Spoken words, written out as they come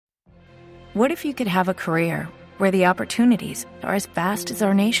What if you could have a career where the opportunities are as vast as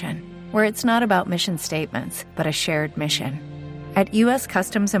our nation, where it's not about mission statements, but a shared mission? At U.S.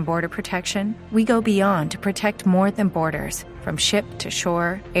 Customs and Border Protection, we go beyond to protect more than borders, from ship to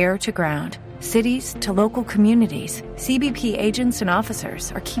shore, air to ground, cities to local communities. CBP agents and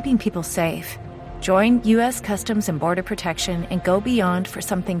officers are keeping people safe. Join U.S. Customs and Border Protection and go beyond for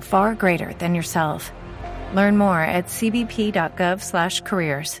something far greater than yourself. Learn more at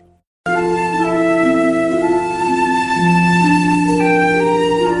cbp.gov/careers.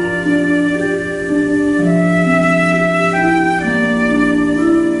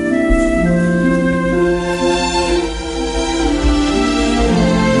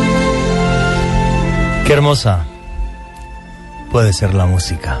 Qué hermosa puede ser la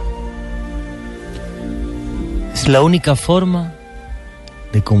música. Es la única forma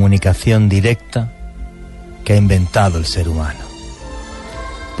de comunicación directa que ha inventado el ser humano.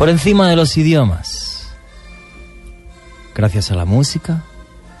 Por encima de los idiomas, gracias a la música,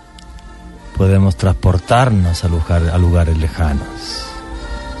 podemos transportarnos a lugares lejanos.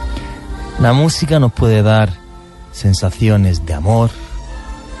 La música nos puede dar sensaciones de amor,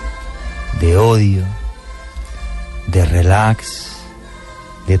 de odio, de relax,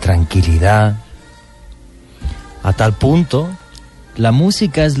 de tranquilidad. A tal punto, la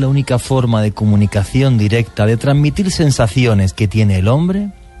música es la única forma de comunicación directa, de transmitir sensaciones que tiene el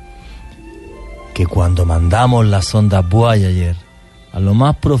hombre, que cuando mandamos las ondas Voyager a lo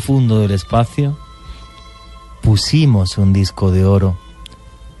más profundo del espacio, pusimos un disco de oro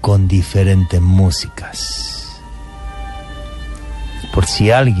con diferentes músicas. Por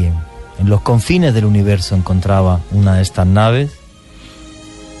si alguien en los confines del universo encontraba una de estas naves,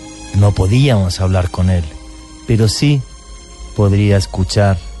 no podíamos hablar con él, pero sí podría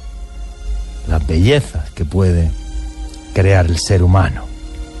escuchar las bellezas que puede crear el ser humano.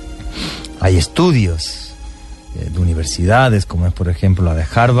 Hay estudios de universidades, como es por ejemplo la de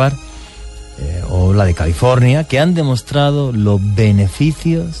Harvard o la de California, que han demostrado los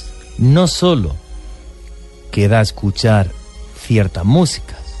beneficios no solo que da escuchar ciertas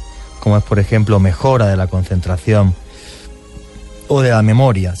músicas, como es por ejemplo mejora de la concentración o de la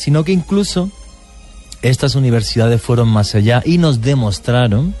memoria, sino que incluso estas universidades fueron más allá y nos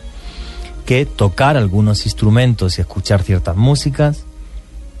demostraron que tocar algunos instrumentos y escuchar ciertas músicas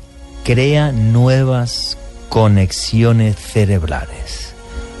crea nuevas conexiones cerebrales,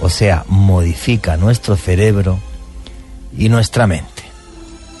 o sea, modifica nuestro cerebro y nuestra mente.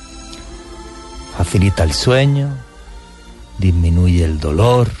 Facilita el sueño, disminuye el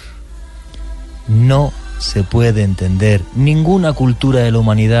dolor. No se puede entender ninguna cultura de la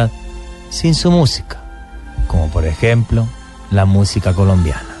humanidad sin su música, como por ejemplo la música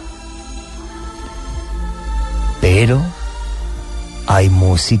colombiana. Pero hay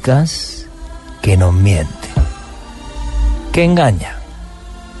músicas que nos mienten, que engañan.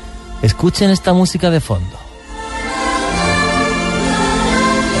 Escuchen esta música de fondo.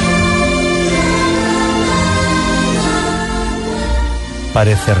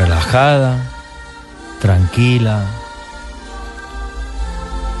 Parece relajada, tranquila,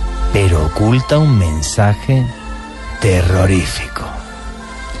 pero oculta un mensaje terrorífico.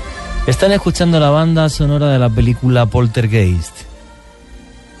 Están escuchando la banda sonora de la película Poltergeist.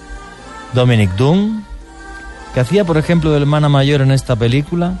 Dominic Dunn, que hacía por ejemplo de hermana mayor en esta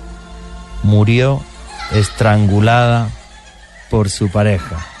película, murió estrangulada por su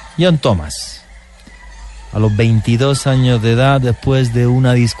pareja, John Thomas, a los 22 años de edad, después de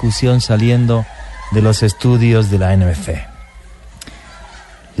una discusión saliendo de los estudios de la NBC.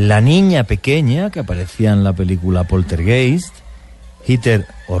 La niña pequeña que aparecía en la película Poltergeist, Heather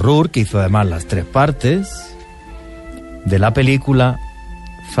O'Rourke, que hizo además las 3 partes de la película,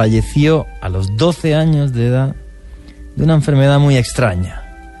 falleció a los 12 años de edad de una enfermedad muy extraña,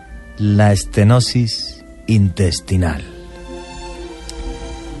 la estenosis intestinal.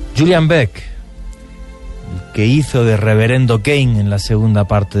 Julian Beck, que hizo de Reverendo Kane en la segunda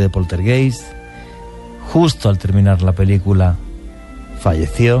parte de Poltergeist, justo al terminar la película,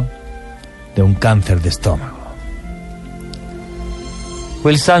 falleció de un cáncer de estómago.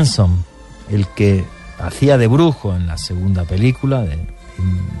 Will Sampson, el que hacía de brujo en la segunda película, de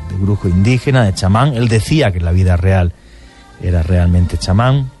brujo indígena, de chamán, él decía que en la vida real era realmente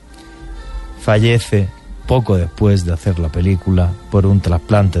chamán, fallece poco después de hacer la película por un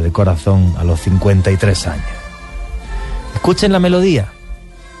trasplante de corazón a los 53 años. Escuchen la melodía.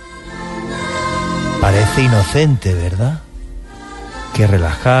 Parece inocente, ¿verdad? Qué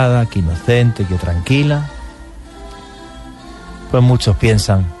relajada, qué inocente, qué tranquila. Pues muchos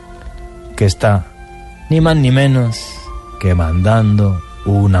piensan que está ni más ni menos que mandando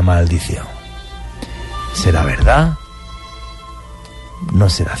una maldición. ¿Será verdad? ¿No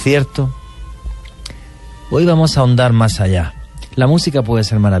será cierto? Hoy vamos a ahondar más allá. La música puede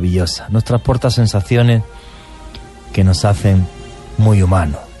ser maravillosa, nos transporta sensaciones que nos hacen muy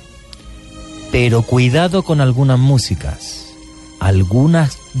humanos. Pero cuidado con algunas músicas.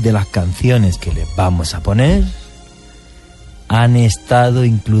 Algunas de las canciones que les vamos a poner han estado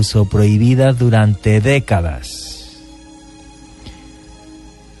incluso prohibidas durante décadas.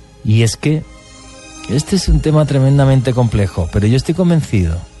 Y es que este es un tema tremendamente complejo, pero yo estoy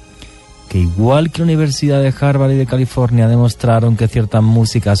convencido que igual que la Universidad de Harvard y de California demostraron que ciertas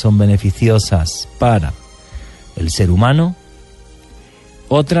músicas son beneficiosas para el ser humano,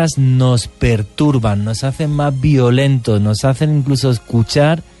 otras nos perturban, nos hacen más violentos, nos hacen incluso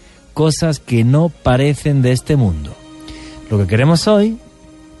escuchar cosas que no parecen de este mundo. Lo que queremos hoy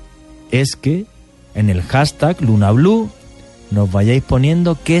es que en el hashtag Luna BLU nos vayáis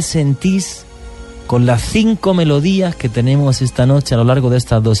poniendo qué sentís con las 5 melodías que tenemos esta noche a lo largo de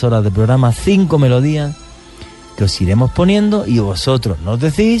estas 2 horas de programa. 5 melodías que os iremos poniendo y vosotros nos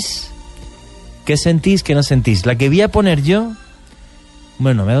decís qué sentís, qué no sentís. La que voy a poner yo,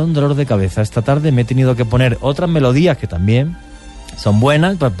 bueno, me ha dado un dolor de cabeza. Esta tarde me he tenido que poner otras melodías que también son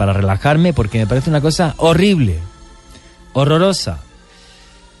buenas para relajarme, porque me parece una cosa horrible, horrorosa,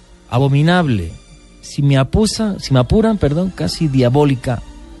 abominable, si me apuran, casi diabólica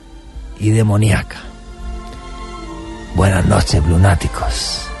y demoníaca. Buenas noches,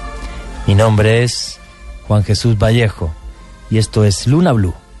 lunáticos. Mi nombre es Juan Jesús Vallejo y esto es Luna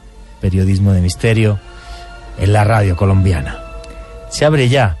BLU, periodismo de misterio en la radio colombiana. Se abre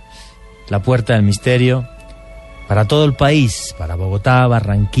ya la puerta del misterio para todo el país, para Bogotá,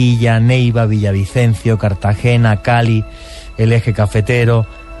 Barranquilla, Neiva, Villavicencio, Cartagena, Cali, el eje cafetero,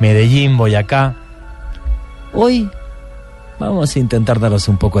 Medellín, Boyacá. Hoy vamos a intentar daros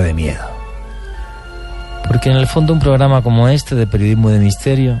un poco de miedo, porque en el fondo un programa como este de periodismo de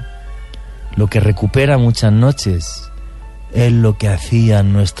misterio lo que recupera muchas noches es lo que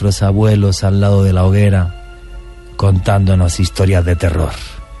hacían nuestros abuelos al lado de la hoguera contándonos historias de terror.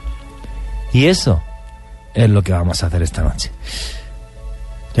 Y eso es lo que vamos a hacer esta noche.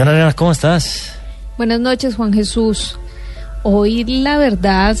 Joana Arenas, ¿cómo estás? Buenas noches, Juan Jesús. Hoy la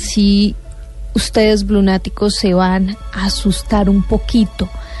verdad sí, ustedes lunáticos se van a asustar un poquito,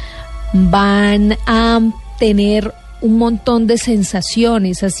 van a tener un montón de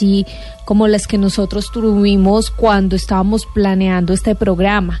sensaciones, así como las que nosotros tuvimos cuando estábamos planeando este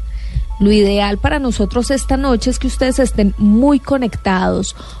programa. Lo ideal para nosotros esta noche es que ustedes estén muy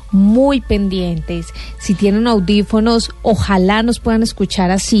conectados, muy pendientes. Si tienen audífonos, ojalá nos puedan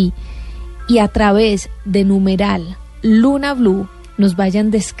escuchar así, y a través de numeral Luna BLU nos vayan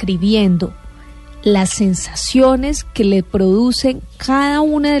describiendo las sensaciones que le producen cada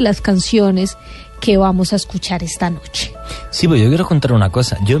una de las canciones que vamos a escuchar esta noche. Sí, pues yo quiero contar una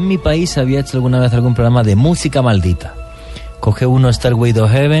cosa. Yo en mi país había hecho alguna vez algún programa de música maldita. Coge uno Stairway to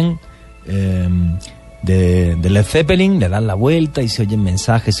Heaven de Led Zeppelin, le dan la vuelta y se oyen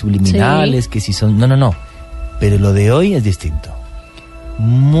mensajes subliminales, sí, que si son... No. Pero lo de hoy es distinto.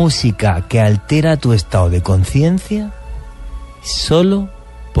 Música que altera tu estado de conciencia solo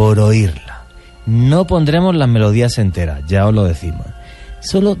por oírla. No pondremos las melodías enteras, ya os lo decimos.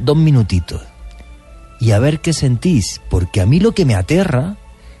 Solo 2 minutitos. Y a ver qué sentís, porque a mí lo que me aterra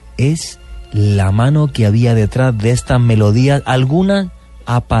es la mano que había detrás de estas melodías, algunas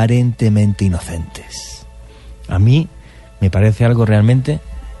aparentemente inocentes. A mí me parece algo realmente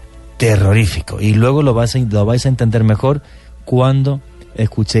terrorífico, y luego lo vais a entender mejor cuando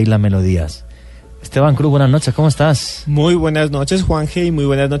escuchéis las melodías. Esteban Cruz, buenas noches, ¿cómo estás? Muy buenas noches, Juanje, y muy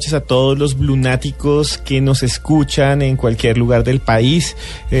buenas noches a todos los lunáticos que nos escuchan en cualquier lugar del país.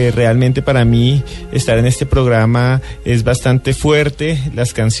 Realmente para mí estar en este programa es bastante fuerte.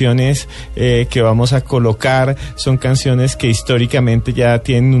 Las canciones que vamos a colocar son canciones que históricamente ya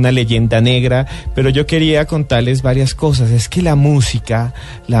tienen una leyenda negra, pero yo quería contarles varias cosas. Es que la música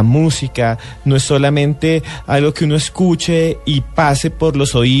no es solamente algo que uno escuche y pase por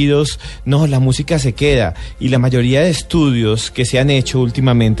los oídos. No, la música se queda, y la mayoría de estudios que se han hecho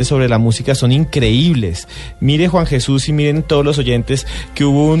últimamente sobre la música son increíbles. Mire, Juan Jesús, y miren todos los oyentes, que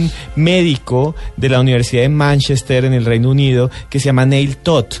hubo un médico de la Universidad de Manchester en el Reino Unido que se llama Neil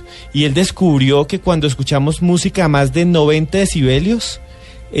Todd, y él descubrió que cuando escuchamos música a más de 90 decibelios,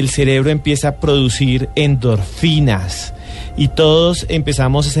 el cerebro empieza a producir endorfinas y todos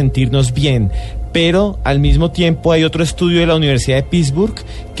empezamos a sentirnos bien. Pero al mismo tiempo hay otro estudio de la Universidad de Pittsburgh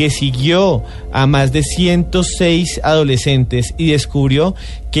que siguió a más de 106 adolescentes y descubrió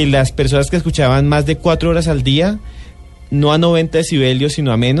que las personas que escuchaban más de 4 horas al día, no a 90 decibelios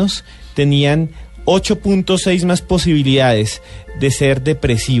sino a menos, tenían 8.6 más posibilidades de ser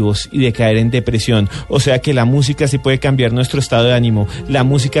depresivos y de caer en depresión. O sea que la música sí puede cambiar nuestro estado de ánimo. La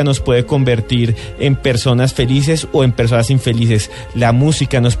música nos puede convertir en personas felices o en personas infelices. La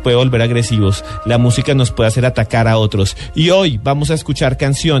música nos puede volver agresivos. La música nos puede hacer atacar a otros. Y hoy vamos a escuchar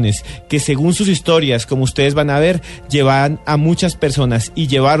canciones que, según sus historias, como ustedes van a ver, llevan a muchas personas y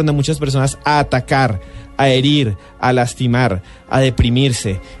llevaron a muchas personas a atacar, a herir, a lastimar, a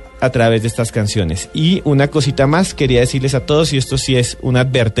deprimirse a través de estas canciones. Y una cosita más quería decirles a todos, y esto sí es una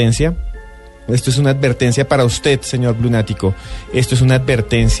advertencia. Esto es una advertencia para usted, señor Blunático. Esto es una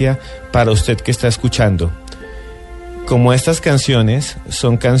advertencia para usted que está escuchando. Como estas canciones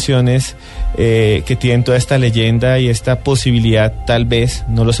son canciones que tienen toda esta leyenda y esta posibilidad, tal vez,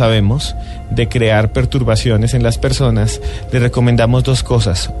 no lo sabemos, de crear perturbaciones en las personas, le recomendamos dos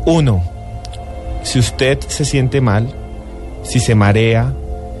cosas. Uno, si usted se siente mal, si se marea,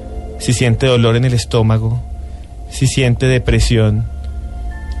 si siente dolor en el estómago, si siente depresión,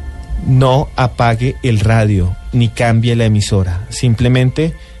 no apague el radio ni cambie la emisora.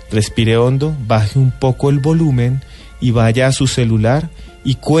 Simplemente respire hondo, baje un poco el volumen y vaya a su celular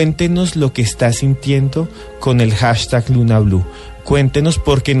y cuéntenos lo que está sintiendo con el hashtag Luna BLU. Cuéntenos,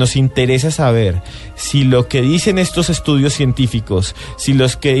 porque nos interesa saber si lo que dicen estos estudios científicos, si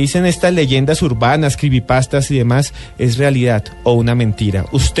los que dicen estas leyendas urbanas, creepypastas y demás, es realidad o una mentira.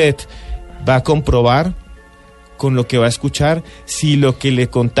 Usted va a comprobar con lo que va a escuchar si lo que le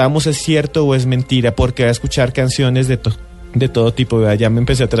contamos es cierto o es mentira, porque va a escuchar canciones de todo tipo. Ya me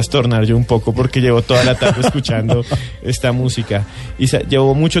empecé a trastornar yo un poco porque llevo toda la tarde escuchando esta música y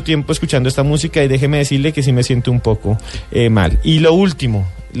llevo mucho tiempo escuchando esta música, y déjeme decirle que sí me siento un poco mal. Y lo último,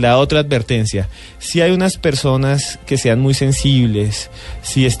 la otra advertencia: si hay unas personas que sean muy sensibles,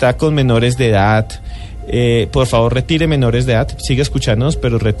 si está con menores de edad, por favor retire menores de edad, siga escuchándonos,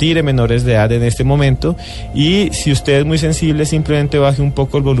 pero retire menores de edad en este momento. Y si usted es muy sensible, simplemente baje un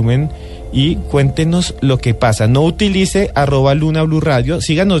poco el volumen y cuéntenos lo que pasa. No utilice @LunaBluRadio,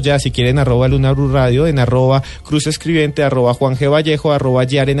 síganos ya si quieren @LunaBluRadio, en @CruzEscribiente, @JuanGVallejo,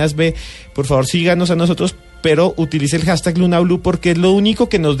 @YArenasB. Por favor, síganos a nosotros, pero utilice el hashtag Luna BLU, porque es lo único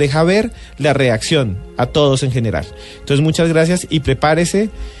que nos deja ver la reacción a todos en general. Entonces, muchas gracias y prepárese,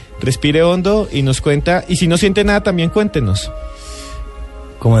 respire hondo y nos cuenta. Y si no siente nada, también cuéntenos.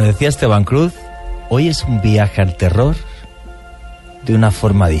 Como decía Esteban Cruz, hoy es un viaje al terror de una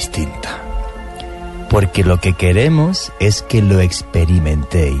forma distinta, porque lo que queremos es que lo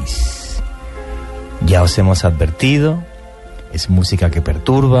experimentéis. Ya os hemos advertido, es música que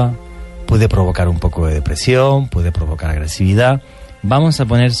perturba, puede provocar un poco de depresión, puede provocar agresividad. Vamos a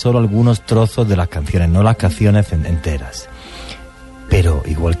poner solo algunos trozos de las canciones, no las canciones enteras. Pero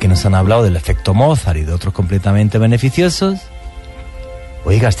igual que nos han hablado del efecto Mozart y de otros completamente beneficiosos,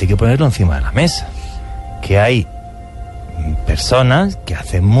 oiga, esto hay que ponerlo encima de la mesa. Que hay personas que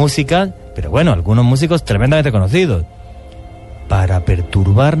hacen música, pero bueno, algunos músicos tremendamente conocidos, para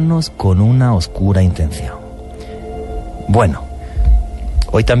perturbarnos con una oscura intención. Bueno,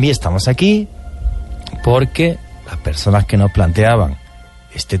 hoy también estamos aquí porque las personas que nos planteaban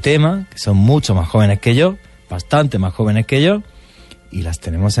este tema, que son mucho más jóvenes que yo, bastante más jóvenes que yo, y las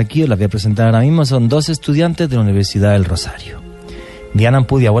tenemos aquí, os las voy a presentar ahora mismo, son dos estudiantes de la Universidad del Rosario. Diana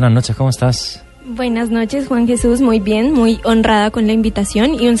Ampudia, buenas noches, ¿cómo estás? Buenas noches, Juan Jesús, muy bien, muy honrada con la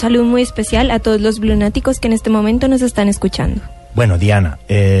invitación, y un saludo muy especial a todos los blunáticos que en este momento nos están escuchando. Bueno, Diana,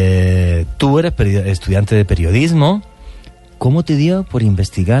 tú eres estudiante de periodismo. ¿Cómo te dio por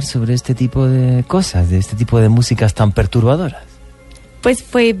investigar sobre este tipo de cosas, de este tipo de músicas tan perturbadoras? Pues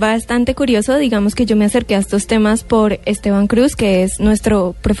fue bastante curioso, digamos que yo me acerqué a estos temas por Esteban Cruz, que es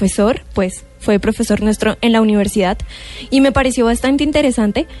nuestro profesor, pues fue profesor nuestro en la universidad, y me pareció bastante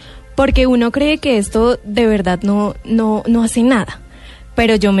interesante porque uno cree que esto de verdad no hace nada,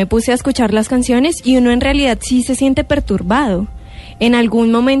 pero yo me puse a escuchar las canciones y uno en realidad sí se siente perturbado. En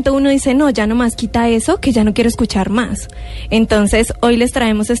algún momento uno dice, no, ya nomás quita eso, que ya no quiero escuchar más. Entonces hoy les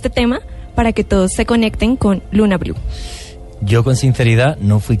traemos este tema para que todos se conecten con Luna BLU. Yo con sinceridad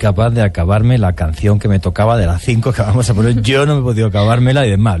no fui capaz de acabarme la canción que me tocaba de las 5 que vamos a poner. Yo no me he podido acabármela, y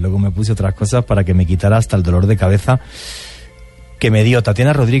demás. Luego me puse otras cosas para que me quitara hasta el dolor de cabeza que me dio.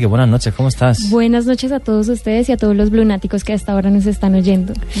 Tatiana Rodríguez, buenas noches, ¿cómo estás? Buenas noches a todos ustedes y a todos los blunáticos que hasta ahora nos están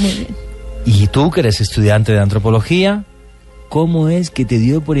oyendo. Muy bien. Y tú, que eres estudiante de antropología, ¿cómo es que te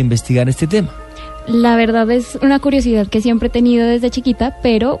dio por investigar este tema? La verdad es una curiosidad que siempre he tenido desde chiquita,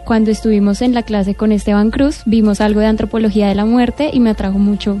 pero cuando estuvimos en la clase con Esteban Cruz, vimos algo de antropología de la muerte y me atrajo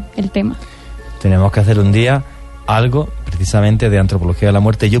mucho el tema. Tenemos que hacer un día algo precisamente de antropología de la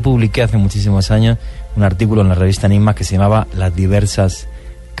muerte. Yo publiqué hace muchísimos años un artículo en la revista Enigmas que se llamaba Las diversas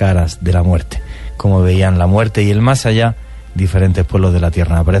caras de la muerte. cómo veían la muerte y el más allá diferentes pueblos de la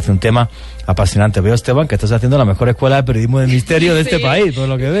Tierra. Me parece un tema apasionante. Veo, Esteban, que estás haciendo la mejor escuela de periodismo de misterio de este país, por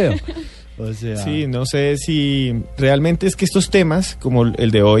lo que veo. O sea... Sí, no sé si realmente es que estos temas, como el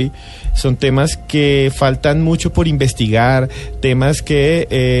de hoy, son temas que faltan mucho por investigar, temas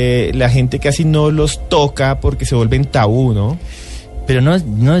que la gente casi no los toca porque se vuelven tabú, ¿no? Pero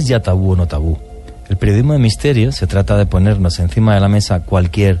no es ya tabú o no tabú. El periodismo de misterio se trata de ponernos encima de la mesa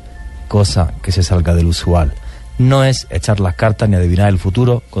cualquier cosa que se salga del usual. No es echar las cartas ni adivinar el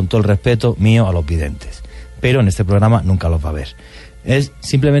futuro, con todo el respeto mío a los videntes. Pero en este programa nunca los va a ver. Es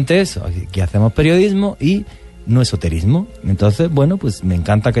simplemente eso, que hacemos periodismo y no esoterismo. Entonces, bueno, pues me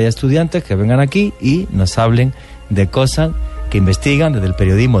encanta que haya estudiantes que vengan aquí y nos hablen de cosas que investigan desde el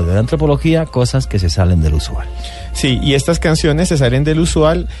periodismo, desde la antropología, cosas que se salen del usual. Sí, y estas canciones se salen del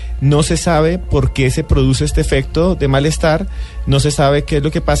usual, no se sabe por qué se produce este efecto de malestar, no se sabe qué es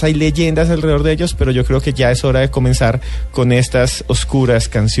lo que pasa, hay leyendas alrededor de ellos, pero yo creo que ya es hora de comenzar con estas oscuras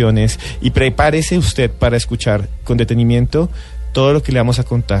canciones y prepárese usted para escuchar con detenimiento todo lo que le vamos a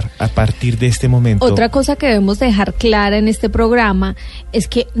contar a partir de este momento. Otra cosa que debemos dejar clara en este programa es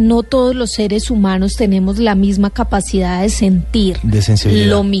que no todos los seres humanos tenemos la misma capacidad de sentir de sensibilidad.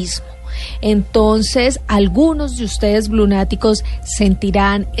 Lo mismo. Entonces, algunos de ustedes blunáticos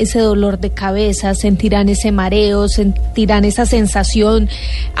sentirán ese dolor de cabeza, sentirán ese mareo, sentirán esa sensación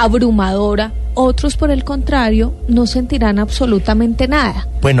abrumadora. Otros, por el contrario, no sentirán absolutamente nada.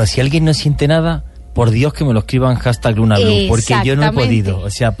 Bueno, si alguien no siente nada, por Dios que me lo escriban #Luna BLU, porque yo no he podido. O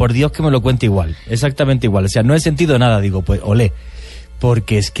sea, por Dios que me lo cuente igual, exactamente igual. O sea, no he sentido nada, digo, pues olé.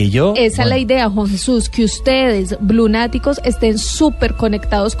 Porque es que yo... Esa es la idea, Juan Jesús, que ustedes, blunáticos, estén súper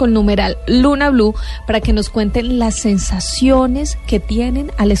conectados con numeral Luna BLU para que nos cuenten las sensaciones que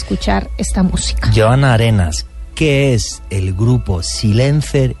tienen al escuchar esta música. Joana Arenas, ¿qué es el grupo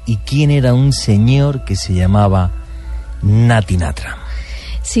Silencer y quién era un señor que se llamaba Nati Natran?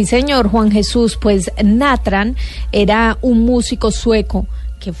 Sí, señor Juan Jesús, pues Natran era un músico sueco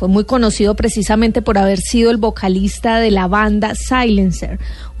que fue muy conocido precisamente por haber sido el vocalista de la banda Silencer,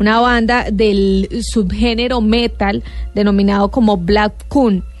 una banda del subgénero metal denominado como Black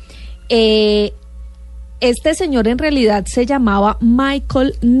Kun. Este señor en realidad se llamaba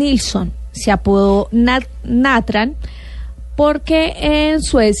Michael Nilsson, se apodó Natran porque en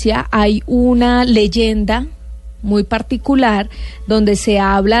Suecia hay una leyenda muy particular donde se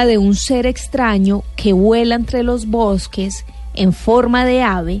habla de un ser extraño que vuela entre los bosques en forma de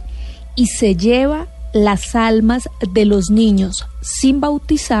ave y se lleva las almas de los niños sin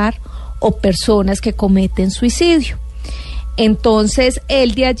bautizar o personas que cometen suicidio. Entonces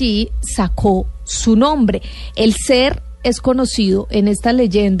él de allí sacó su nombre. El ser es conocido en esta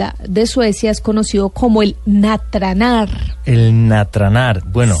leyenda de Suecia, es conocido como el Natranar. El Natranar,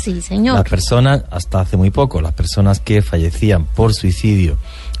 bueno, sí, señor. Las personas, hasta hace muy poco, las personas que fallecían por suicidio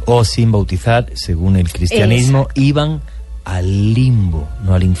o sin bautizar, según el cristianismo, exacto, iban al limbo,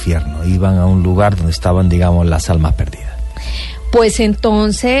 no al infierno, iban a un lugar donde estaban, digamos, las almas perdidas. Pues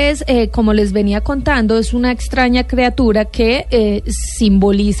entonces, como les venía contando, es una extraña criatura que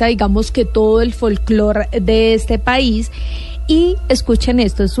simboliza, digamos, que todo el folclore de este país. Y escuchen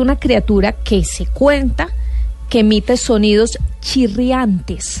esto, es una criatura que se cuenta que emite sonidos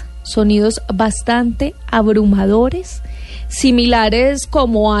chirriantes, sonidos bastante abrumadores, similares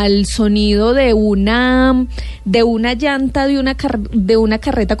como al sonido de una llanta de una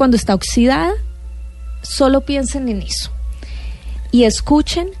carreta cuando está oxidada. Solo piensen en eso y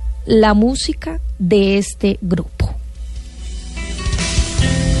escuchen la música de este grupo.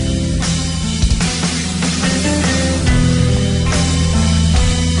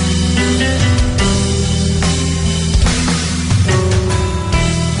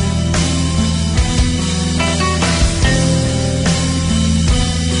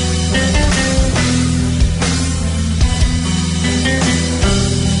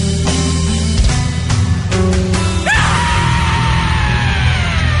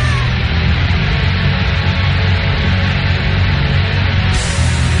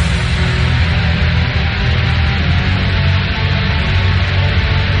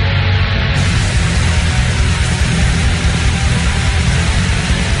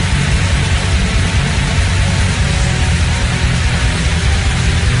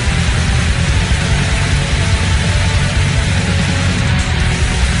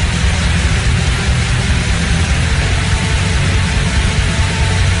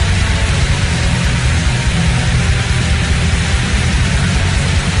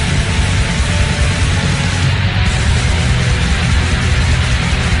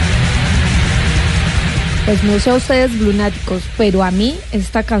 Pues no sé a ustedes, lunáticos, pero a mí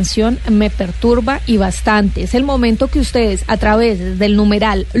esta canción me perturba y bastante. Es el momento que ustedes, a través del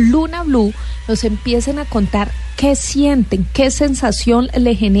numeral Luna BLU, nos empiecen a contar qué sienten, qué sensación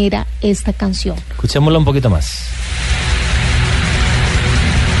le genera esta canción. Escuchémosla un poquito más.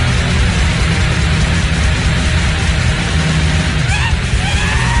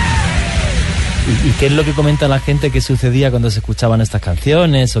 ¿Y qué es lo que comenta la gente que sucedía cuando se escuchaban estas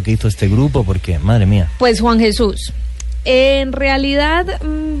canciones o qué hizo este grupo? Porque, madre mía. Pues Juan Jesús, en realidad,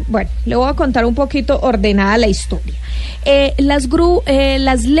 bueno, le voy a contar un poquito ordenada la historia. Las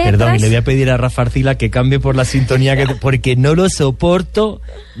letras... Perdón, y le voy a pedir a Rafa Arcila que cambie por la sintonía, porque no lo soporto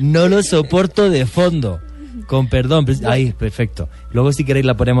de fondo. Con perdón, ahí, perfecto. Luego si queréis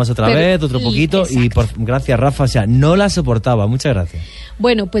la ponemos otra vez, otro poquito, exacto. Gracias Rafa, o sea, no la soportaba, muchas gracias.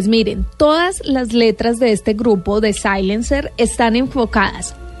 Bueno, pues miren, todas las letras de este grupo de Silencer están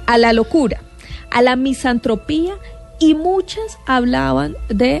enfocadas a la locura, a la misantropía y muchas hablaban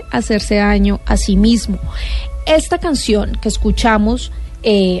de hacerse daño a sí mismo. Esta canción que escuchamos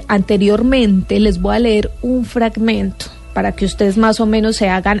anteriormente, les voy a leer un fragmento para que ustedes más o menos se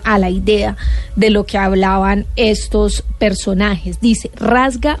hagan a la idea de lo que hablaban estos personajes. Dice: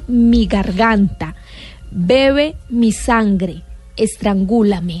 rasga mi garganta, bebe mi sangre,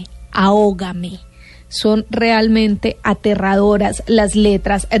 estrangúlame, ahógame. Son realmente aterradoras las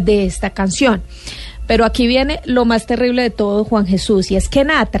letras de esta canción. Pero aquí viene lo más terrible de todo, Juan Jesús, y es que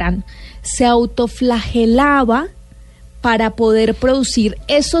Natran se autoflagelaba para poder producir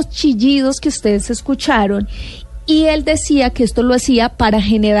esos chillidos que ustedes escucharon. Y él decía que esto lo hacía para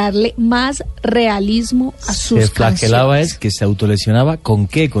generarle más realismo a sus canciones. ¿Se flagelaba es que se autolesionaba con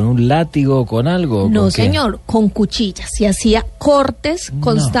qué? ¿Con un látigo o con algo? No, ¿con señor, con cuchillas. Y hacía cortes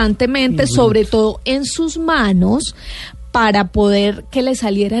constantemente, sobre todo en sus manos, para poder que le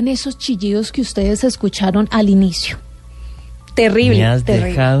salieran esos chillidos que ustedes escucharon al inicio. Terrible, me has terrible.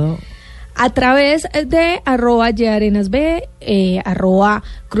 Dejado... A través de @yarenasb,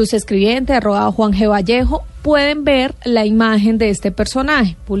 @Cruz Escribiente, @Juan G. Vallejo, pueden ver la imagen de este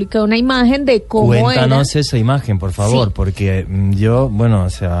personaje. Publiqué una imagen de cómo Cuéntanos era. esa imagen, por favor, Sí. porque yo, bueno, o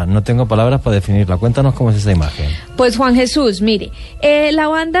sea, no tengo palabras para definirla. Cuéntanos cómo es esa imagen. Pues Juan Jesús, mire,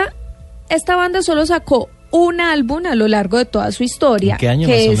 esta banda solo sacó un álbum a lo largo de toda su historia. ¿En qué año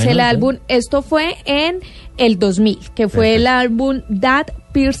que más o es menos, el álbum, esto fue en el 2000, que fue Perfecto. el álbum That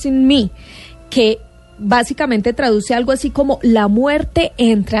Piercing Me, que básicamente traduce algo así como La muerte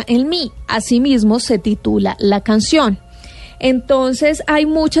entra en mí. Asimismo se titula la canción. Entonces hay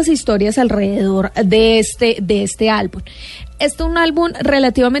muchas historias alrededor de este álbum. Este es un álbum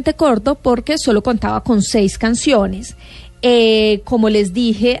relativamente corto porque solo contaba con 6 canciones. Como les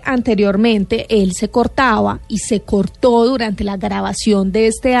dije anteriormente, él se cortaba y se cortó durante la grabación de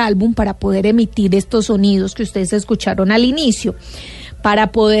este álbum para poder emitir estos sonidos que ustedes escucharon al inicio,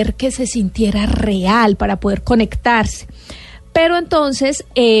 para poder que se sintiera real, para poder conectarse. Pero entonces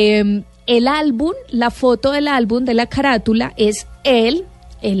el álbum, la foto del álbum, de la carátula, es él,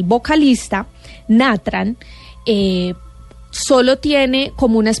 el vocalista, Natran, solo tiene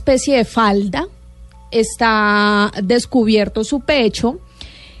como una especie de falda, está descubierto su pecho,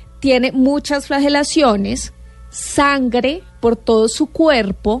 tiene muchas flagelaciones, sangre por todo su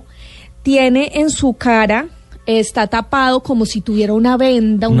cuerpo, tiene en su cara, está tapado como si tuviera una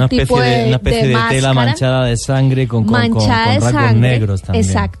venda, una especie de máscara, tela manchada de sangre con rasgos negros también.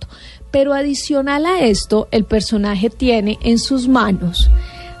 Exacto. Pero adicional a esto, el personaje tiene en sus manos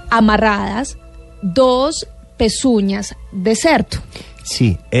amarradas 2 pezuñas de cerdo.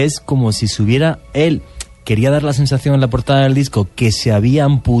 Sí, es como si se hubiera... Él quería dar la sensación en la portada del disco que se había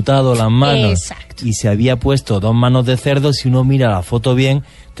amputado las manos. Exacto. Y se había puesto 2 manos de cerdo. Si uno mira la foto bien,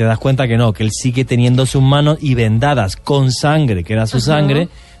 te das cuenta que no, que él sigue teniendo sus manos y vendadas con sangre, que era su sangre,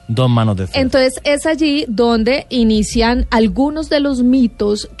 2 manos de cerdo. Entonces es allí donde inician algunos de los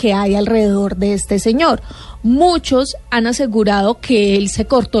mitos que hay alrededor de este señor. Muchos han asegurado que él se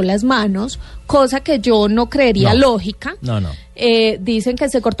cortó las manos, cosa que yo no creería lógica. No. Dicen que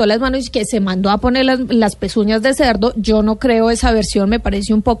se cortó las manos y que se mandó a poner las pezuñas de cerdo. Yo no creo esa versión, me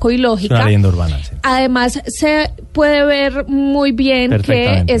parece un poco ilógica. Es una leyenda urbana, sí. Además, se puede ver muy bien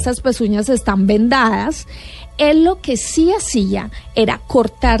que esas pezuñas están vendadas. Él lo que sí hacía era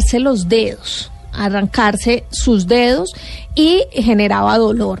cortarse los dedos, arrancarse sus dedos, y generaba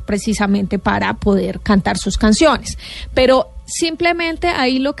dolor precisamente para poder cantar sus canciones. Pero simplemente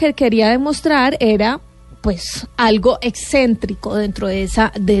ahí lo que quería demostrar era pues algo excéntrico dentro de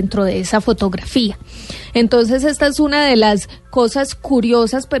esa fotografía. Entonces esta es una de las cosas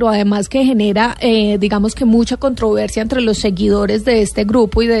curiosas, pero además que genera, digamos que mucha controversia entre los seguidores de este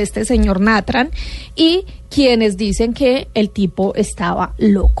grupo y de este señor Natran, y quienes dicen que el tipo estaba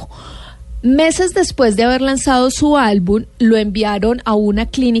loco. Meses después de haber lanzado su álbum, lo enviaron a una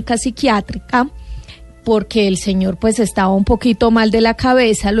clínica psiquiátrica porque el señor pues estaba un poquito mal de la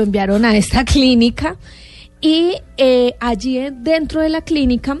cabeza. Lo enviaron a esta clínica y allí dentro de la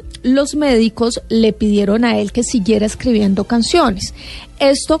clínica los médicos le pidieron a él que siguiera escribiendo canciones.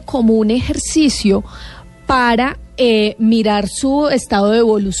 Esto como un ejercicio para mirar su estado de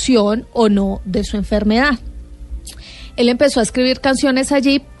evolución o no de su enfermedad. Él empezó a escribir canciones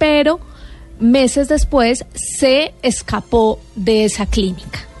allí, pero meses después se escapó de esa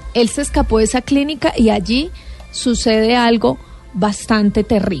clínica. Él se escapó de esa clínica y allí sucede algo bastante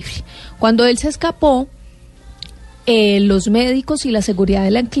terrible. Cuando él se escapó, los médicos y la seguridad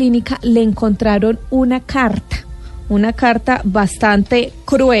de la clínica le encontraron una carta bastante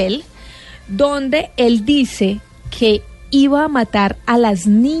cruel, donde él dice que iba a matar a las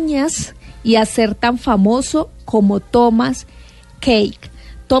niñas y a ser tan famoso como Thomas Cake.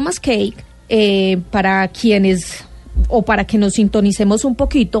 Thomas Cake, para quienes, o para que nos sintonicemos un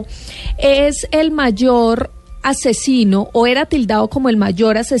poquito, es el mayor asesino, o era tildado como el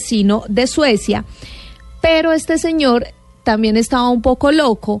mayor asesino de Suecia, pero este señor también estaba un poco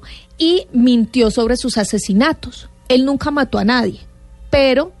loco y mintió sobre sus asesinatos. Él nunca mató a nadie,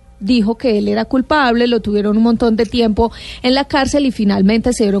 pero dijo que él era culpable, lo tuvieron un montón de tiempo en la cárcel y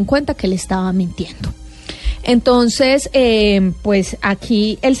finalmente se dieron cuenta que él estaba mintiendo. Entonces, pues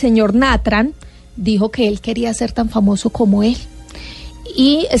aquí el señor Natran dijo que él quería ser tan famoso como él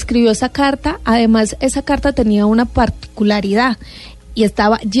y escribió esa carta. Además, esa carta tenía una particularidad y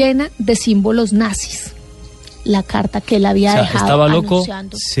estaba llena de símbolos nazis. La carta que él había dejado. Estaba loco,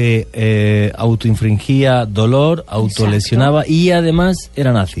 anunciando. se autoinfringía dolor, autolesionaba. Exacto. Y además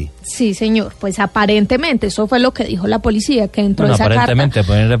era nazi. Sí, señor, pues aparentemente, eso fue lo que dijo la policía, que dentro de esa aparentemente,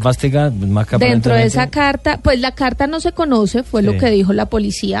 carta... poner esvástica, más que dentro de esa carta, pues la carta no se conoce, fue lo que dijo la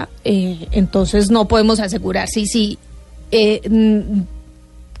policía, entonces no podemos asegurar si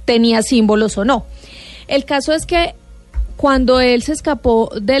tenía símbolos o no. El caso es que cuando él se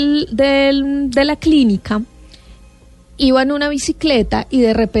escapó de la clínica, iba en una bicicleta y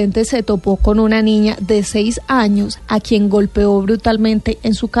de repente se topó con una niña de 6 años a quien golpeó brutalmente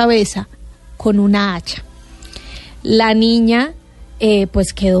en su cabeza con una hacha. La niña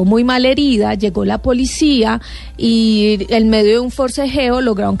pues quedó muy mal herida, llegó la policía y en medio de un forcejeo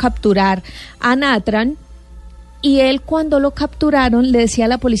lograron capturar a Natran, y él, cuando lo capturaron, le decía a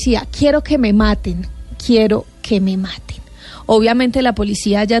la policía: quiero que me maten, quiero que me maten. Obviamente la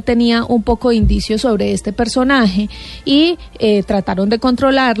policía ya tenía un poco de indicios sobre este personaje y trataron de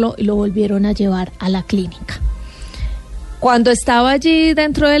controlarlo y lo volvieron a llevar a la clínica. Cuando estaba allí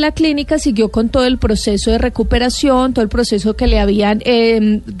dentro de la clínica, siguió con todo el proceso de recuperación, todo el proceso que le habían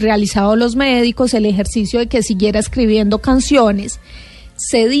realizado los médicos, el ejercicio de que siguiera escribiendo canciones.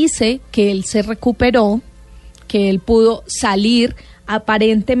 Se dice que él se recuperó, que él pudo salir.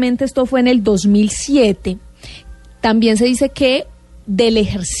 Aparentemente esto fue en el 2007. También se dice que del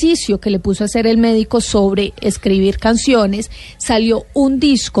ejercicio que le puso a hacer el médico sobre escribir canciones, salió un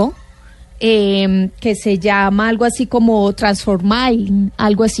disco que se llama algo así como Transforming,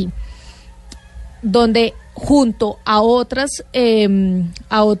 algo así, donde junto a otras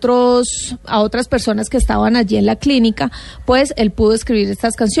personas que estaban allí en la clínica, pues él pudo escribir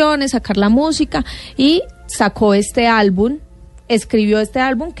estas canciones, sacar la música y sacó este álbum, escribió este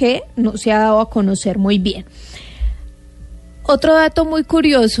álbum que no se ha dado a conocer muy bien. Otro dato muy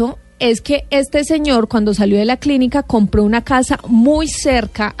curioso es que este señor, cuando salió de la clínica, compró una casa muy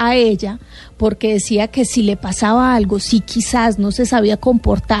cerca a ella, porque decía que si le pasaba algo, si quizás no se sabía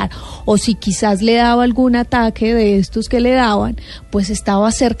comportar o si quizás le daba algún ataque de estos que le daban, pues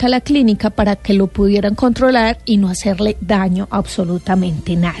estaba cerca a la clínica para que lo pudieran controlar y no hacerle daño a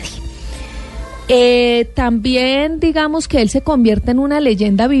absolutamente nadie. También digamos que él se convierte en una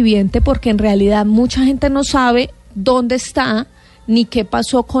leyenda viviente, porque en realidad mucha gente no sabe dónde está ni qué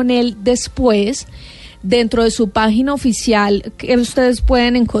pasó con él después. Dentro de su página oficial, que ustedes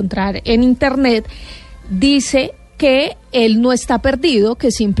pueden encontrar en internet, dice que él no está perdido,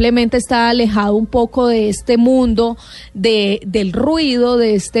 que simplemente está alejado un poco de este mundo del ruido,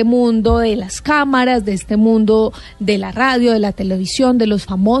 de este mundo de las cámaras, de este mundo de la radio, de la televisión, de los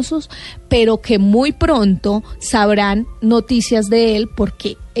famosos, pero que muy pronto sabrán noticias de él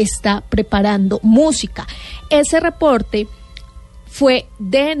porque está preparando música. Ese reporte fue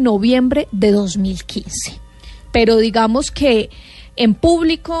de noviembre de 2015. Pero digamos que en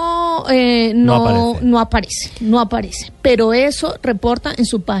público no aparece. Pero eso reporta en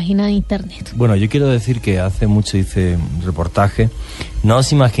su página de internet. Bueno, yo quiero decir que hace mucho hice un reportaje. No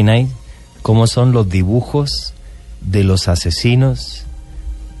os imagináis cómo son los dibujos de los asesinos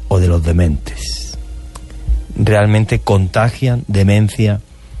o de los dementes. Realmente contagian demencia,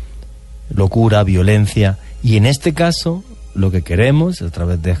 locura, violencia. Y en este caso, lo que queremos, a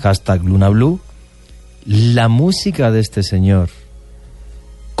través de hashtag Luna BLU, la música de este señor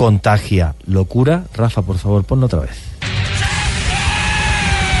contagia locura. Rafa, por favor, ponlo otra vez.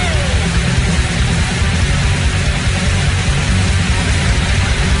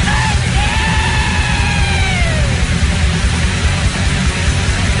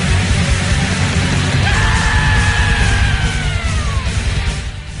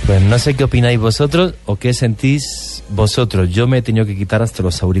 Pues no sé qué opináis vosotros o qué sentís vosotros. Yo me he tenido que quitar hasta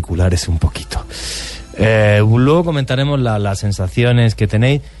los auriculares un poquito. Luego comentaremos las sensaciones que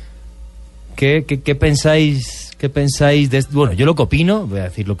tenéis. ¿Qué pensáis? ¿Qué pensáis de esto? Bueno, yo lo que opino, voy a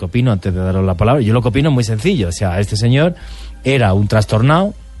decir lo que opino antes de daros la palabra. Yo lo que opino es muy sencillo. O sea, este señor era un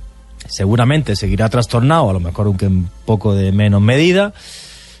trastornado, seguramente seguirá trastornado, a lo mejor un poco de menos medida.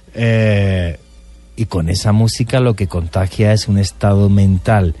 Y con esa música lo que contagia es un estado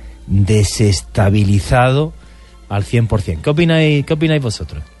mental desestabilizado al 100%. ¿Qué opináis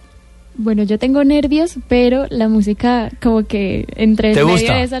vosotros? Bueno, yo tengo nervios, pero la música como que entre ¿Te medio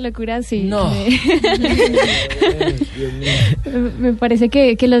gusta? de esa locura, sí. No. Me parece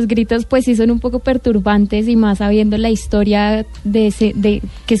que los gritos pues sí son un poco perturbantes, y más sabiendo la historia de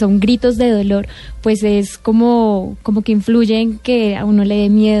que son gritos de dolor, pues es como que influye en que a uno le dé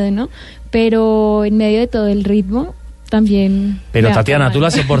miedo, ¿no? Pero en medio de todo el ritmo también... Pero Tatiana, ¿tú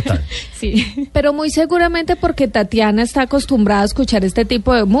la soportas? Sí. Pero muy seguramente porque Tatiana está acostumbrada a escuchar este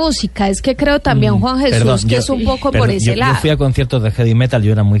tipo de música. Es que creo también, Juan Jesús, que es un poco por ese lado. Yo fui a conciertos de heavy metal,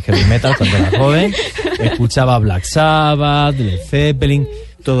 yo era muy heavy metal cuando era joven, escuchaba Black Sabbath, Led Zeppelin,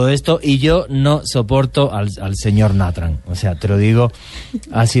 todo esto, y yo no soporto al señor Natran. O sea, te lo digo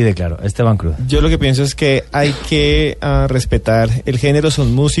así de claro. Esteban Cruz. Yo lo que pienso es que hay que respetar el género,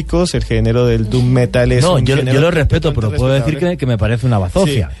 son músicos, el género del doom metal es un género. Yo lo respeto, pero puedo decir que me parece una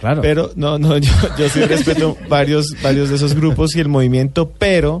bazofia, sí, claro. Pero yo sí respeto varios de esos grupos y el movimiento,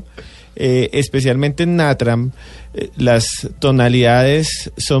 pero especialmente en Natram las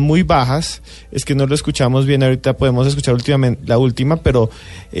tonalidades son muy bajas, es que no lo escuchamos bien, ahorita podemos escuchar la última, pero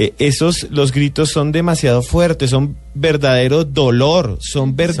los gritos son demasiado fuertes, son verdadero dolor,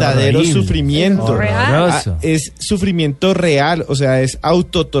 son verdadero sufrimiento, es sufrimiento real, o sea, es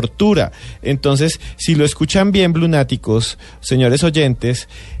autotortura. Entonces, si lo escuchan bien, blunáticos, señores oyentes,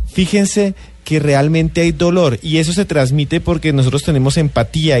 fíjense que realmente hay dolor, y eso se transmite porque nosotros tenemos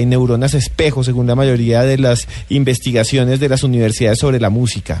empatía y neuronas espejo, según la mayoría de las investigaciones de las universidades sobre la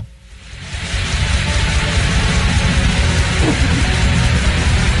música.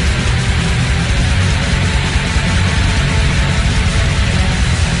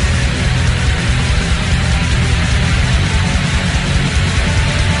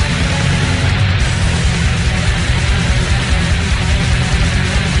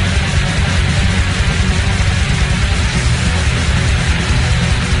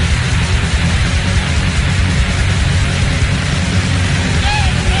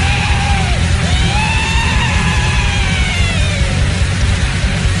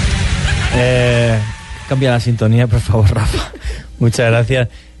 Cambia la sintonía, por favor, Rafa. Muchas gracias.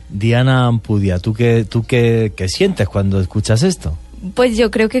 Diana Ampudia, ¿tú qué sientes cuando escuchas esto? Pues yo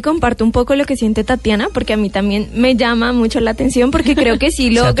creo que comparto un poco lo que siente Tatiana, porque a mí también me llama mucho la atención, porque creo que sí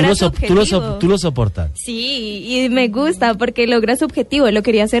logra su objetivo. ¿Tú lo soportas? Sí, y me gusta porque logra su objetivo. Él lo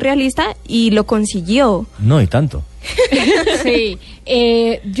quería hacer realista y lo consiguió. No, y tanto. Sí,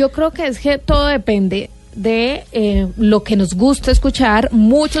 yo creo que es que todo depende de lo que nos gusta escuchar.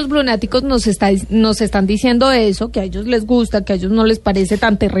 Muchos blunáticos nos están diciendo eso, que a ellos les gusta, que a ellos no les parece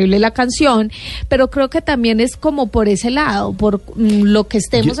tan terrible la canción, pero creo que también es como por ese lado, por lo que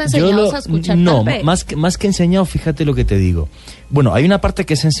estemos enseñados a escuchar. No, más que enseñado, fíjate lo que te digo. Bueno, hay una parte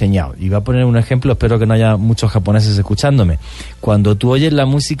que es enseñado, y voy a poner un ejemplo, espero que no haya muchos japoneses escuchándome. Cuando tú oyes la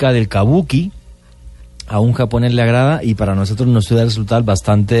música del kabuki, a un japonés le agrada, y para nosotros nos suele resultar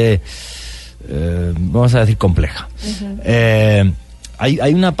bastante... vamos a decir compleja. Uh-huh.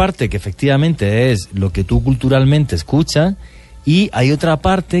 Hay una parte que efectivamente es lo que tú culturalmente escuchas, y hay otra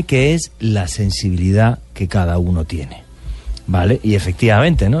parte que es la sensibilidad que cada uno tiene, ¿vale? Y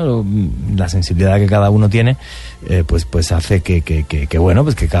efectivamente, ¿no? La sensibilidad que cada uno tiene pues hace que bueno,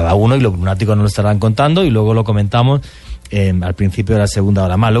 pues que cada uno, y los lunáticos nos lo estarán contando y luego lo comentamos al principio de la segunda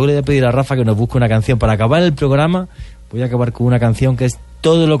hora. Más, luego le voy a pedir a Rafa que nos busque una canción. Para acabar el programa, voy a acabar con una canción que es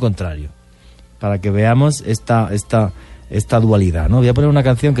todo lo contrario, para que veamos esta dualidad, ¿no? Voy a poner una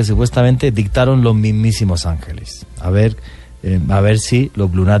canción que supuestamente dictaron los mismísimos ángeles. A ver si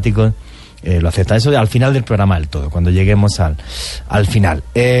los lunáticos lo aceptan. Eso al final del programa del todo, cuando lleguemos al final.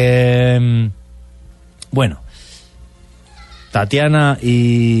 Bueno, Tatiana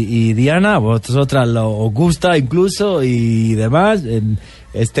y Diana, vosotras os gusta incluso y demás.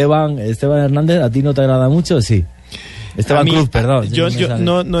 Esteban Hernández, ¿a ti no te agrada mucho? Sí. Esteban Cruz, perdón.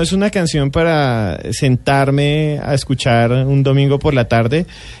 No es una canción para sentarme a escuchar un domingo por la tarde,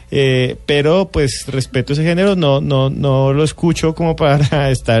 pero pues respeto ese género, no lo escucho como para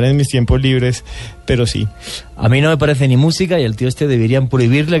estar en mis tiempos libres, pero sí. A mí no me parece ni música y el tío deberían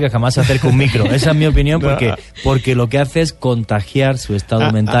prohibirle que jamás se acerque un micro. Esa es mi opinión, porque lo que hace es contagiar su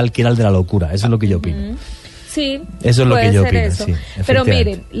estado mental, que era el de la locura. Eso es lo que yo opino. Sí, eso es lo que yo opino, eso. Sí, pero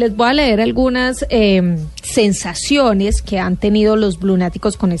miren, les voy a leer algunas sensaciones que han tenido los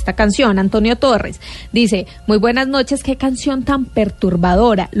blunáticos con esta canción. Antonio Torres dice: muy buenas noches, qué canción tan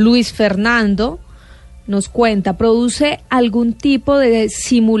perturbadora. Luis Fernando nos cuenta: produce algún tipo de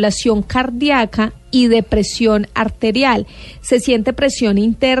simulación cardíaca y de presión arterial. Se siente presión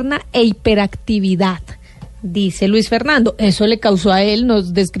interna e hiperactividad. Dice Luis Fernando, eso le causó a él,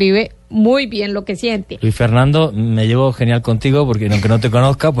 nos describe muy bien lo que siente. Luis Fernando, me llevo genial contigo, porque aunque no te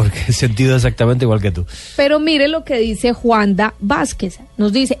conozca, porque he sentido exactamente igual que tú. Pero mire lo que dice Juanda Vázquez,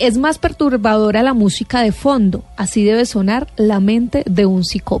 nos dice: es más perturbadora la música de fondo, así debe sonar la mente de un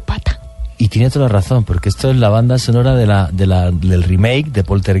psicópata. Y tiene toda la razón, porque esto es la banda sonora del remake de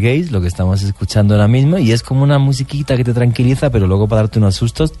Poltergeist, lo que estamos escuchando ahora mismo, y es como una musiquita que te tranquiliza, pero luego para darte unos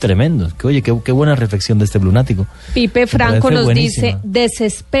sustos tremendos. Que oye, qué buena reflexión de este lunático. Pipe Franco nos buenísima. dice: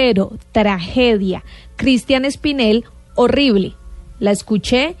 desespero, tragedia. Cristian Espinel, horrible. La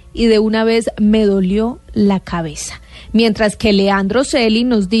escuché y de una vez me dolió la cabeza. Mientras que Leandro Celi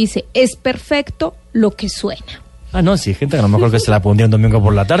nos dice: es perfecto lo que suena. Ah, no, sí, hay gente que a lo mejor que se la pondría un domingo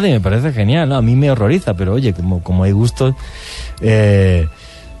por la tarde y me parece genial, ¿no? A mí me horroriza, pero oye, como hay gustos,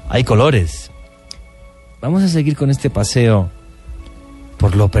 hay colores. Vamos a seguir con este paseo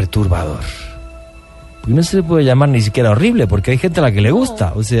por lo perturbador. Porque no se le puede llamar ni siquiera horrible, porque hay gente a la que le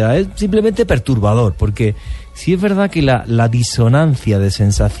gusta. O sea, es simplemente perturbador, porque sí es verdad que la disonancia de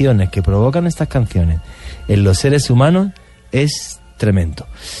sensaciones que provocan estas canciones en los seres humanos es tremendo.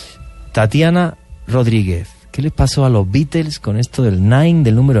 Tatiana Rodríguez, ¿qué les pasó a los Beatles con esto del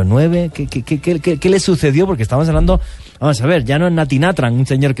número 9? ¿Qué les sucedió? Porque estamos hablando, vamos a ver, ya no es Nati Natran, un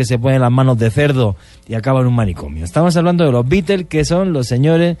señor que se pone las manos de cerdo y acaba en un manicomio. Estamos hablando de los Beatles, que son los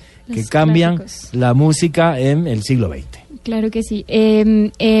señores que cambian la música en el siglo XX. Claro que sí.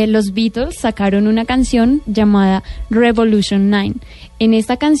 Los Beatles sacaron una canción llamada Revolution 9. En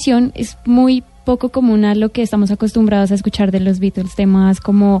esta canción es muy poco común a lo que estamos acostumbrados a escuchar de los Beatles, temas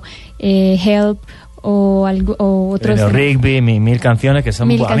como Help o otros. Pero Rigby, mil canciones que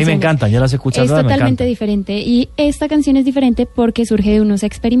son... A mí me encantan, yo las he escuchado. Es totalmente diferente, y esta canción es diferente porque surge de unos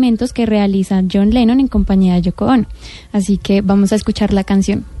experimentos que realiza John Lennon en compañía de Yoko Ono. Así que vamos a escuchar la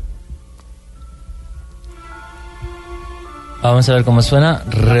canción. Vamos a ver cómo suena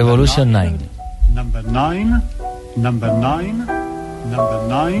Revolution 9. Number 9, number 9, number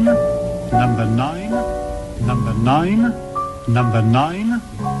 9, number 9, number 9, number 9,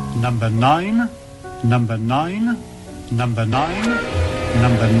 number 9, number 9, number 9,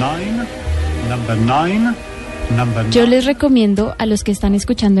 number 9, number 9, number 9. Yo les recomiendo a los que están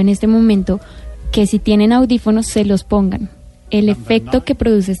escuchando en este momento que si tienen audífonos se los pongan. El efecto que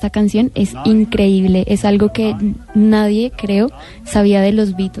produce esta canción es increíble, es algo que nadie, creo, sabía de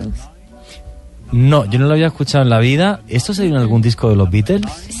los Beatles. No, yo no lo había escuchado en la vida. ¿Esto salió en algún disco de los Beatles?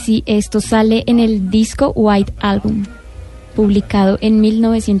 Sí, esto sale en el disco White Album, publicado en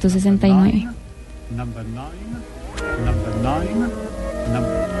 1969. Number 9, number 9,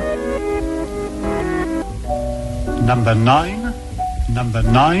 number 9, number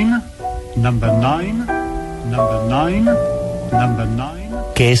 9, number 9, number 9, number 9.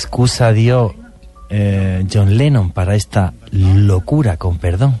 ¿Qué excusa dio John Lennon para esta locura, con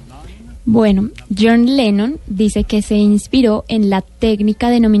perdón? Bueno, John Lennon dice que se inspiró en la técnica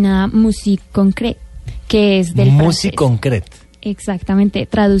denominada musique concrète, que es del francés. Musique concrète. Exactamente,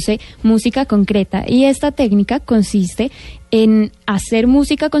 traduce música concreta, y esta técnica consiste en hacer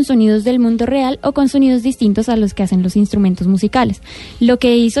música con sonidos del mundo real o con sonidos distintos a los que hacen los instrumentos musicales. Lo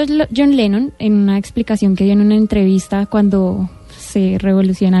que hizo John Lennon, en una explicación que dio en una entrevista cuando se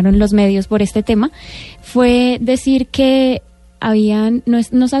revolucionaron los medios por este tema, fue decir que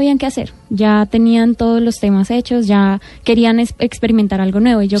no sabían qué hacer, ya tenían todos los temas hechos, ya querían experimentar algo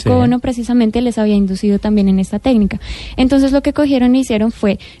nuevo, y Yoko Ono precisamente les había inducido también en esta técnica. Entonces lo que cogieron e hicieron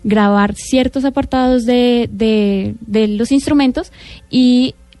fue grabar ciertos apartados de los instrumentos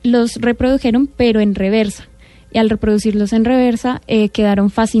y los reprodujeron, pero en reversa. Y al reproducirlos en reversa, quedaron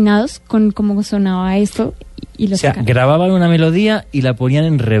fascinados con cómo sonaba esto y lo sacaron. Grababan una melodía y la ponían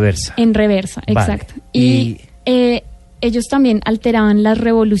en reversa. En reversa, exacto. Vale. Y ellos también alteraban las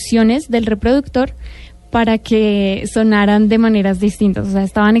revoluciones del reproductor para que sonaran de maneras distintas. O sea,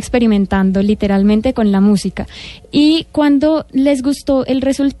 estaban experimentando literalmente con la música. Y cuando les gustó el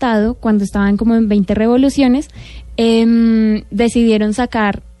resultado, cuando estaban como en 20 revoluciones, decidieron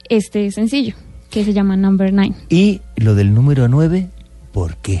sacar este sencillo, que se llama Number 9. Y lo del número 9,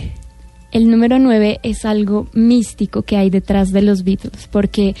 ¿por qué? El número 9 es algo místico que hay detrás de los Beatles,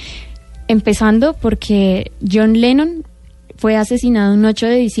 porque John Lennon fue asesinado un 8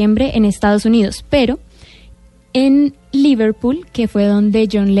 de diciembre en Estados Unidos, pero en Liverpool, que fue donde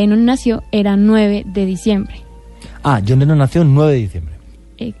John Lennon nació, era 9 de diciembre. Ah, John Lennon nació el 9 de diciembre.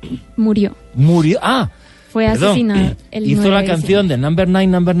 Murió. Fue asesinado el 9 Hizo la de canción de Number 9,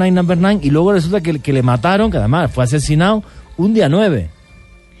 Number 9, Number 9, y luego resulta que le mataron, que además fue asesinado un día 9.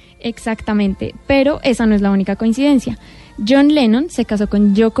 Exactamente, pero esa no es la única coincidencia. John Lennon se casó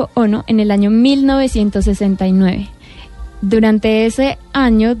con Yoko Ono en el año 1969. Durante ese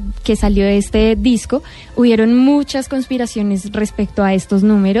año que salió este disco, hubieron muchas conspiraciones respecto a estos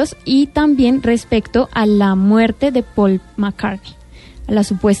números y también respecto a la muerte de Paul McCartney. La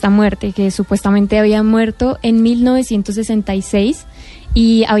supuesta muerte, que supuestamente había muerto en 1966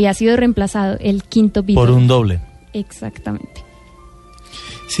 y había sido reemplazado, el quinto Beatle. Por un doble. Exactamente.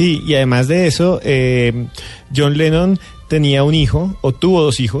 Sí, y además de eso, John Lennon tenía un hijo, o tuvo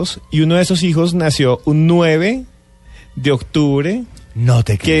 2 hijos, y uno de esos hijos nació un 9 de octubre, no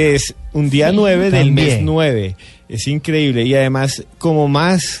te que creo. es un día 9 del también. mes 9. Es increíble, y además como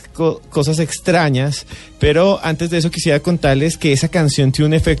más cosas extrañas, pero antes de eso quisiera contarles que esa canción tiene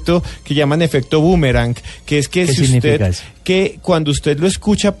un efecto que llaman efecto boomerang, que es que si usted, que cuando usted lo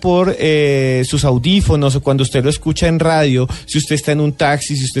escucha por sus audífonos o cuando usted lo escucha en radio, si usted está en un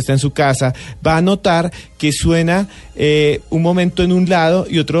taxi, si usted está en su casa, va a notar que suena un momento en un lado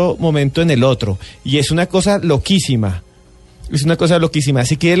y otro momento en el otro, y es una cosa loquísima. Es una cosa loquísima.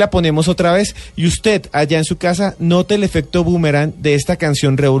 Si quiere la ponemos otra vez y usted allá en su casa note el efecto boomerang de esta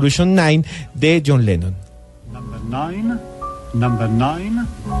canción Revolution 9 de John Lennon. Number 9, number 9,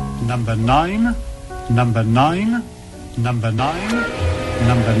 number 9, number 9, number 9,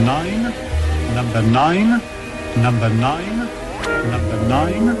 number 9, number 9, number 9, number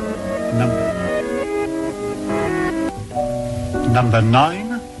 9, number 9,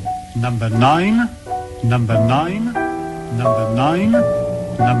 number 9, number 9. Number 9,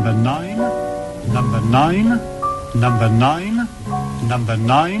 number 9, number 9, number 9, number 9, number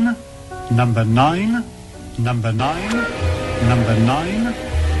 9, number 9, number 9,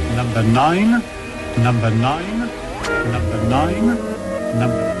 number 9, number 9, number 9,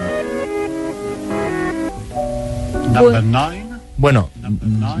 number 9. Bueno,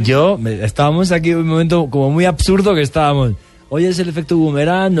 estábamos aquí en un momento como muy absurdo que estábamos. ¿Oyes el efecto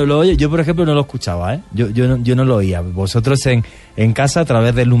boomerang? ¿No lo oyes? Yo, por ejemplo, no lo escuchaba, ¿eh? Yo no lo oía. Vosotros en casa, a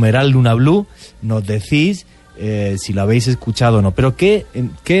través del numeral Luna BLU, nos decís si lo habéis escuchado o no. Pero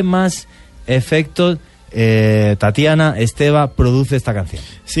 ¿qué más efectos, Tatiana, Esteba, produce esta canción?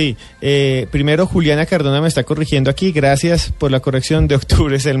 Sí, primero Juliana Cardona me está corrigiendo aquí. Gracias por la corrección. De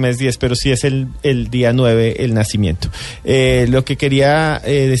octubre es el mes 10, pero sí es el día 9 el nacimiento. Lo que quería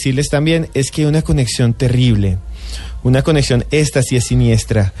decirles también es que hay una conexión terrible. Una conexión esta sí es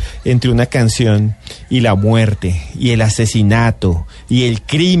siniestra entre una canción y la muerte y el asesinato y el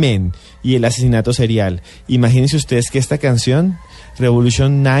crimen y el asesinato serial. Imagínense ustedes que esta canción,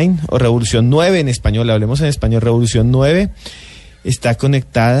 Revolution 9 o Revolución 9 en español, hablemos en español, Revolución 9, está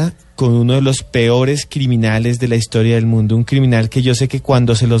conectada con uno de los peores criminales de la historia del mundo, un criminal que yo sé que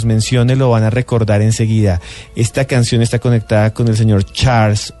cuando se los mencione lo van a recordar enseguida. Esta canción está conectada con el señor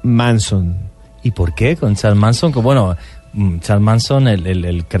Charles Manson. ¿Y por qué? Con Charles Manson, que bueno, Charles Manson,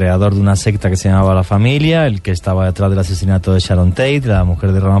 el creador de una secta que se llamaba La Familia, el que estaba detrás del asesinato de Sharon Tate, la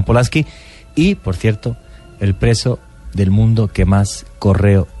mujer de Roman Polanski, y, por cierto, el preso del mundo que más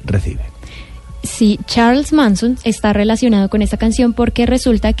correo recibe. Sí, Charles Manson está relacionado con esta canción porque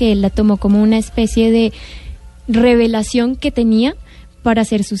resulta que él la tomó como una especie de revelación que tenía para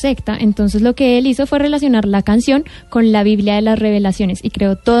hacer su secta. Entonces lo que él hizo fue relacionar la canción con la Biblia de las Revelaciones y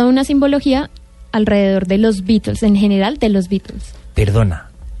creó toda una simbología alrededor de los Beatles, en general de los Beatles. Perdona,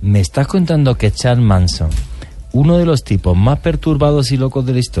 ¿me estás contando que Charles Manson uno de los tipos más perturbados y locos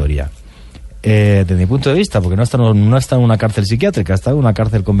de la historia, desde mi punto de vista, porque no está en una cárcel psiquiátrica, está en una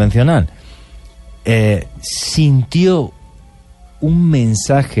cárcel convencional, sintió un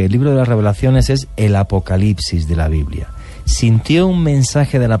mensaje. El libro de las revelaciones es el apocalipsis de la Biblia. Sintió un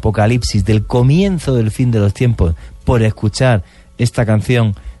mensaje del apocalipsis, del comienzo del fin de los tiempos, por escuchar esta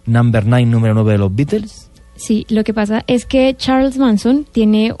canción Number 9, número 9 de los Beatles. Sí, lo que pasa es que Charles Manson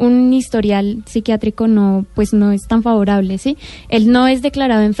tiene un historial psiquiátrico no es tan favorable, ¿sí? Él no es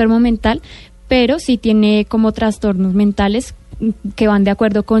declarado enfermo mental, pero sí tiene como trastornos mentales que van de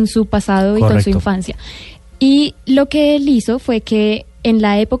acuerdo con su pasado. Correcto. Y con su infancia. Y lo que él hizo fue que en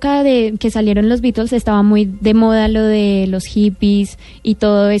la época de que salieron los Beatles estaba muy de moda lo de los hippies y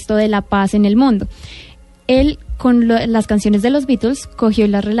todo esto de la paz en el mundo. Él, con las canciones de los Beatles, cogió y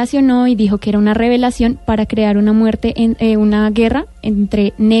las relacionó y dijo que era una revelación para crear una una guerra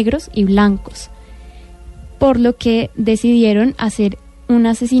entre negros y blancos. Por lo que decidieron hacer un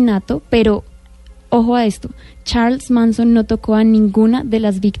asesinato, pero ojo a esto, Charles Manson no tocó a ninguna de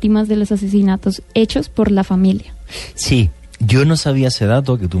las víctimas de los asesinatos hechos por la familia. Sí, yo no sabía ese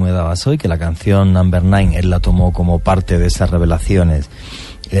dato que tú me dabas hoy, que la canción Number 9 él la tomó como parte de esas revelaciones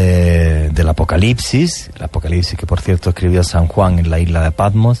del Apocalipsis, el Apocalipsis que por cierto escribió San Juan en la isla de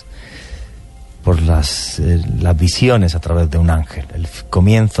Patmos, por las visiones a través de un ángel, el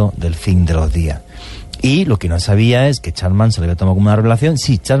comienzo del fin de los días. Y lo que no sabía es que Charles Manson le había tomado como una revelación.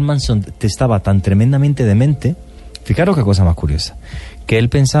 Sí, Charles Manson estaba tan tremendamente demente, fijaros qué cosa más curiosa, que él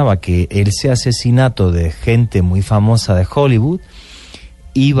pensaba que ese asesinato de gente muy famosa de Hollywood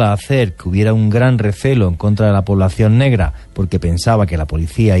iba a hacer que hubiera un gran recelo en contra de la población negra, porque pensaba que la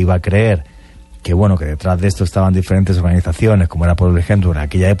policía iba a creer que que detrás de esto estaban diferentes organizaciones, como era por ejemplo en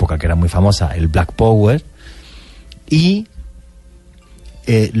aquella época que era muy famosa el Black Power. Y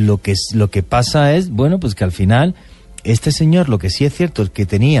lo que pasa es, pues que al final este señor, lo que sí es cierto es que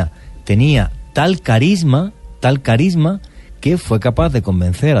tenía tal carisma que fue capaz de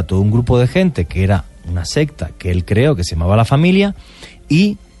convencer a todo un grupo de gente, que era una secta que él creó, que se llamaba La Familia,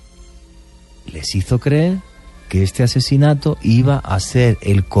 y les hizo creer que este asesinato iba a ser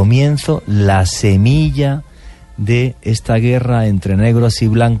el comienzo, la semilla de esta guerra entre negros y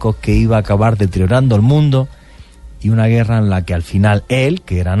blancos que iba a acabar deteriorando el mundo, y una guerra en la que al final él,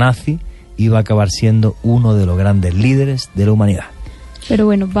 que era nazi, iba a acabar siendo uno de los grandes líderes de la humanidad. Pero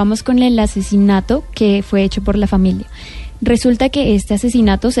bueno, vamos con el asesinato que fue hecho por la familia. Resulta que este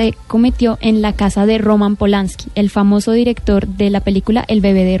asesinato se cometió en la casa de Roman Polanski, el famoso director de la película El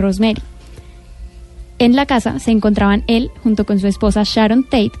bebé de Rosemary. En la casa se encontraban él junto con su esposa Sharon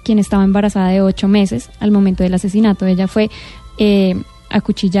Tate, quien estaba embarazada de 8 meses al momento del asesinato. Ella fue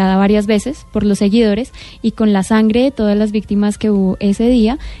acuchillada varias veces por los seguidores, y con la sangre de todas las víctimas que hubo ese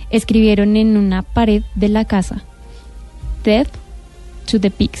día, escribieron en una pared de la casa: Death to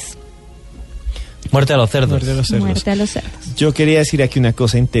the pigs. Muerte a los cerdos. Muerte a los cerdos. Yo quería decir aquí una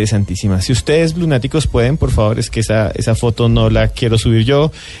cosa interesantísima. Si ustedes, lunáticos, pueden, por favor, es que esa foto no la quiero subir yo,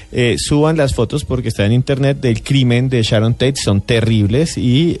 suban las fotos porque está en internet del crimen de Sharon Tate, son terribles,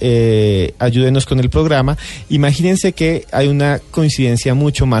 y ayúdenos con el programa. Imagínense que hay una coincidencia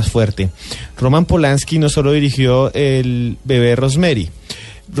mucho más fuerte. Roman Polanski no solo dirigió El bebé Rosemary,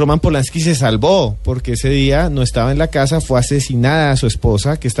 Roman Polanski se salvó porque ese día no estaba en la casa, fue asesinada a su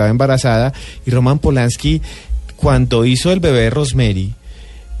esposa que estaba embarazada, y Roman Polanski, cuando hizo El bebé Rosemary,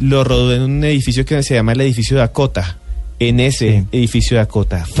 lo rodó en un edificio que se llama el edificio Dakota. En ese edificio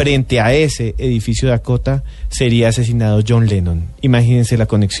Dakota, frente a ese edificio Dakota, sería asesinado John Lennon. Imagínense la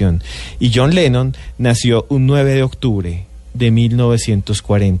conexión. Y John Lennon nació un 9 de octubre de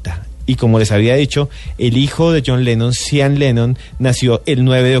 1940. Y como les había dicho, el hijo de John Lennon, Sean Lennon, nació el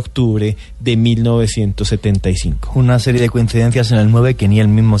 9 de octubre de 1975. Una serie de coincidencias en el 9 que ni él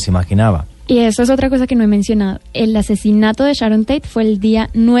mismo se imaginaba. Y eso es otra cosa que no he mencionado. El asesinato de Sharon Tate fue el día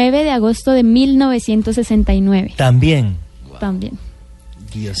 9 de agosto de 1969. También. También.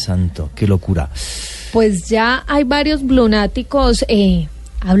 Dios santo, qué locura. Pues ya hay varios blunáticos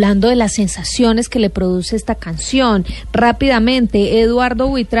hablando de las sensaciones que le produce esta canción. Rápidamente, Eduardo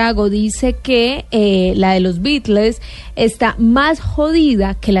Buitrago dice que la de los Beatles está más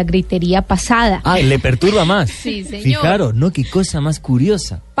jodida que la gritería pasada. Ah, le perturba más. Sí, señor. Fijaros, ¿no? Qué cosa más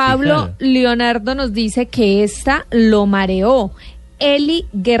curiosa. Pablo Leonardo nos dice que esta lo mareó. Eli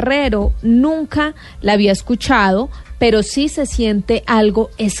Guerrero nunca la había escuchado, pero sí se siente algo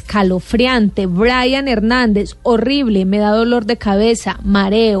escalofriante. Brian Hernández, horrible, me da dolor de cabeza,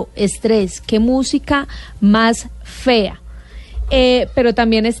 mareo, estrés. Qué música más fea. Pero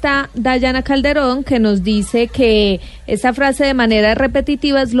también está Dayana Calderón, que nos dice que esta frase de manera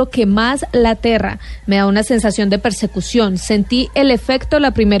repetitiva es lo que más la aterra. Me da una sensación de persecución. Sentí el efecto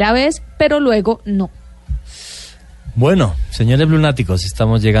la primera vez, pero luego no. Bueno, señores lunáticos,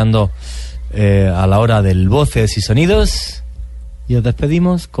 estamos llegando a la hora del Voces y Sonidos y os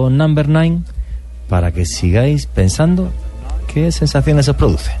despedimos con Number 9 para que sigáis pensando qué sensaciones os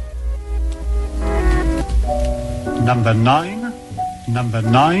produce. Number 9, number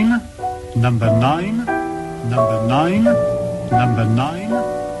 9, number 9, number 9, number 9,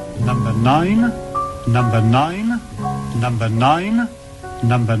 number 9, number 9, number 9,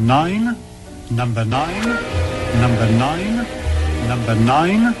 number 9, number 9, number 9, number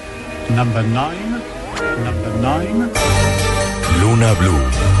 9, number 9, number 9. Luna BLU,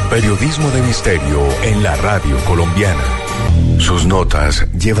 periodismo de misterio en la radio colombiana. Sus notas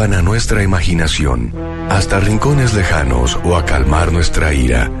llevan a nuestra imaginación hasta rincones lejanos o a calmar nuestra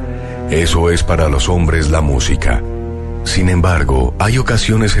ira. Eso es para los hombres la música. Sin embargo, hay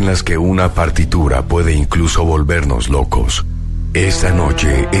ocasiones en las que una partitura puede incluso volvernos locos. Esta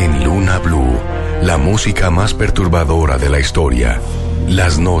noche en Luna BLU, la música más perturbadora de la historia,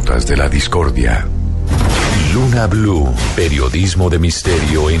 las notas de la discordia. Luna BLU, periodismo de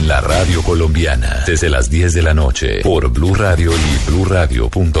misterio en la radio colombiana, desde las 10 de la noche, por Blu Radio y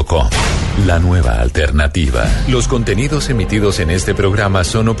bluradio.com. La nueva alternativa. Los contenidos emitidos en este programa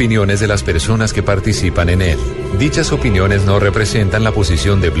son opiniones de las personas que participan en él. Dichas opiniones no representan la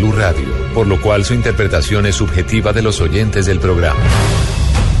posición de Blu Radio, por lo cual su interpretación es subjetiva de los oyentes del programa.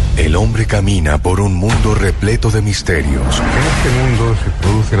 El hombre camina por un mundo repleto de misterios. En este mundo se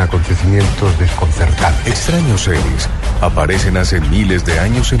producen acontecimientos desconcertantes. Extraños seres aparecen hace miles de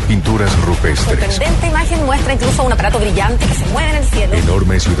años en pinturas rupestres. La sorprendente imagen muestra incluso un aparato brillante que se mueve en el cielo.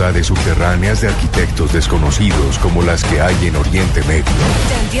 Enormes ciudades subterráneas de arquitectos desconocidos como las que hay en Oriente Medio.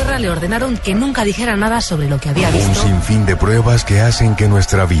 En tierra le ordenaron que nunca dijera nada sobre lo que había visto. Un sinfín de pruebas que hacen que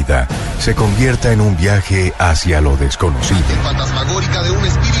nuestra vida se convierta en un viaje hacia lo desconocido. Fantasmagórica de un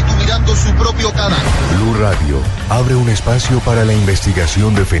espíritu mirando su propio cadáver. Blu Radio abre un espacio para la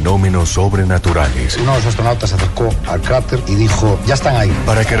investigación de fenómenos sobrenaturales. Uno de los astronautas se acercó al cráter y dijo, ya están ahí.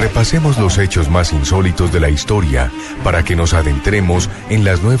 Para que repasemos los hechos más insólitos de la historia, para que nos adentremos en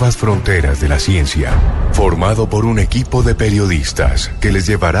las nuevas fronteras de la ciencia. Formado por un equipo de periodistas que les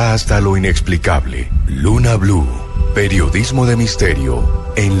llevará hasta lo inexplicable. Luna BLU, periodismo de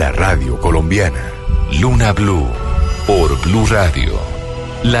misterio en la radio colombiana. Luna BLU, por Blu Radio.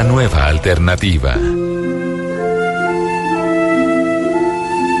 La nueva alternativa.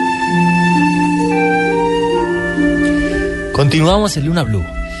 Continuamos en Luna BLU,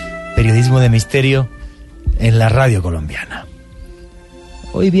 periodismo de misterio en la radio colombiana.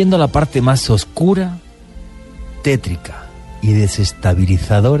 Hoy viendo la parte más oscura, tétrica y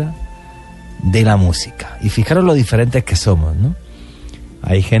desestabilizadora de la música. Y fijaros lo diferentes que somos, ¿no?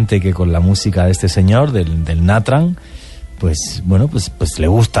 Hay gente que con la música de este señor, del Natran, pues bueno, pues le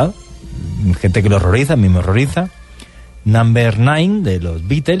gusta. Gente que lo horroriza, a mí me horroriza. Number 9 de los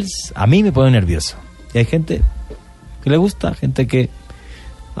Beatles, a mí me pone nervioso. Y hay gente que le gusta, gente que...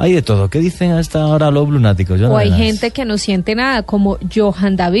 Hay de todo. ¿Qué dicen hasta ahora los lunáticos? O hay gente que no siente nada, como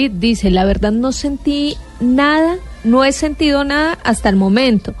Johan David dice, la verdad no sentí nada, no he sentido nada hasta el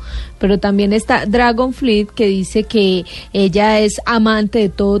momento. Pero también está Dragonfleet, que dice que ella es amante de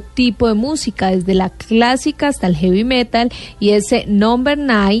todo tipo de música, desde la clásica hasta el heavy metal, y ese Number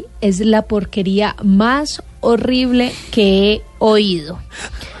 9 es la porquería más horrible que he oído.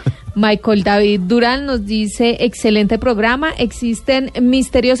 Michael David Durán nos dice, excelente programa, existen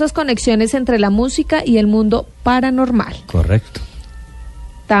misteriosas conexiones entre la música y el mundo paranormal. Correcto.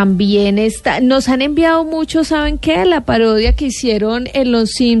 También nos han enviado mucho, ¿saben qué? La parodia que hicieron en Los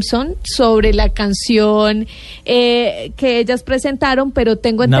Simpson sobre la canción que ellas presentaron, pero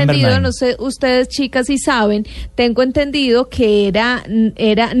tengo entendido, no sé, ustedes chicas si saben, tengo entendido que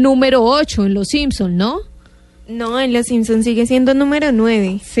era número 8 en Los Simpson, ¿no? No, en Los Simpsons sigue siendo número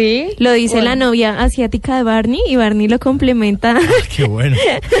 9. ¿Sí? Lo dice la novia asiática de Barney y Barney lo complementa. ¡Qué bueno!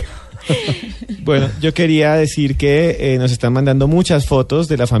 Bueno, yo quería decir que nos están mandando muchas fotos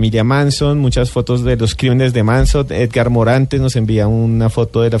de la familia Manson, muchas fotos de los crímenes de Manson. Edgar Morantes nos envía una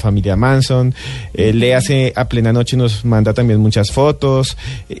foto de la familia Manson. Léase a plena noche nos manda también muchas fotos.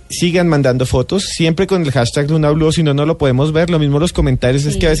 Sigan mandando fotos, siempre con el hashtag Luna BLU, si no, no lo podemos ver. Lo mismo los comentarios, sí.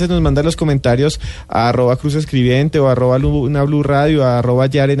 Es que a veces nos mandan los comentarios a @cruzescribiente o a @Luna BLU Radio, a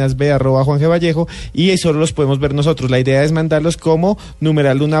 @yarenasb, a @Juan G. Vallejo, y solo los podemos ver nosotros. La idea es mandarlos como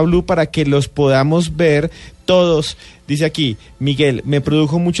numeral Luna BLU para que los podamos ver todos. Dice aquí Miguel, me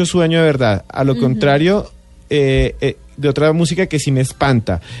produjo mucho sueño de verdad. A lo contrario, de otra música que sí me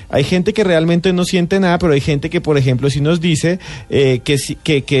espanta. Hay gente que realmente no siente nada, pero hay gente que, por ejemplo, sí nos dice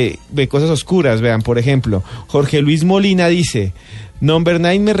que ve cosas oscuras. Vean, por ejemplo, Jorge Luis Molina dice: Number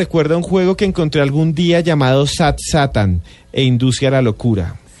 9 me recuerda a un juego que encontré algún día llamado Satan e induce a la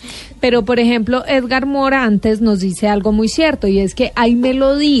locura. Pero, por ejemplo, Edgar Mora antes nos dice algo muy cierto, y es que hay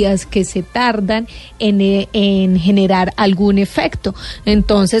melodías que se tardan en generar algún efecto.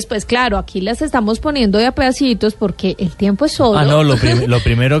 Entonces, pues claro, aquí las estamos poniendo de a pedacitos porque el tiempo es oro. No, lo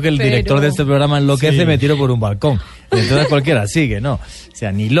primero que el director de este programa enloquece, me tiro por un balcón. Entonces cualquiera sigue, ¿no? O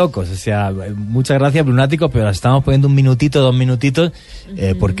sea, ni locos. O sea, muchas gracias, Lunáticos, pero las estamos poniendo 1 minutito, 2 minutitos,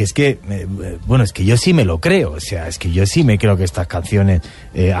 porque es que, bueno, es que yo sí me lo creo. O sea, es que yo sí me creo que estas canciones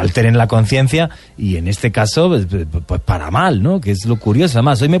alteren la conciencia, y en este caso, pues para mal, ¿no? Que es lo curioso.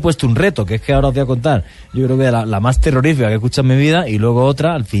 Además, hoy me he puesto un reto, que es que ahora os voy a contar, yo creo que la más terrorífica que he escuchado en mi vida, y luego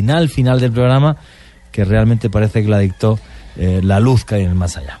otra, al final del programa, que realmente parece que la dictó la luz que hay en el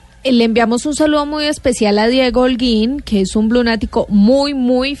más allá. Le enviamos un saludo muy especial a Diego Holguín, que es un blunático muy,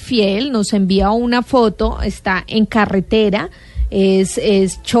 muy fiel. Nos envía una foto, está en carretera, es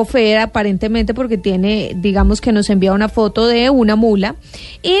chofer aparentemente, porque tiene, digamos que nos envía una foto de una mula,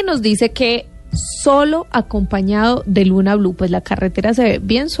 y nos dice que solo acompañado de Luna BLU. Pues la carretera se ve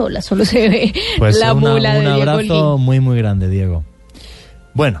bien sola, solo se ve pues la mula de Diego Holguín. Un abrazo muy, muy grande, Diego.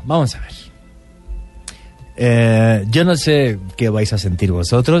 Bueno, vamos a ver. Yo no sé qué vais a sentir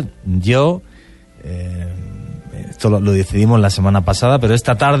vosotros. Yo, esto lo decidimos la semana pasada, pero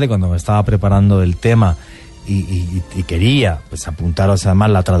esta tarde, cuando me estaba preparando el tema y quería pues apuntaros además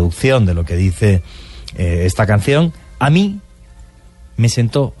la traducción de lo que dice esta canción, a mí me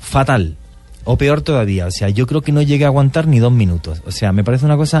sentó fatal, o peor todavía. O sea, yo creo que no llegué a aguantar ni 2 minutos. O sea, me parece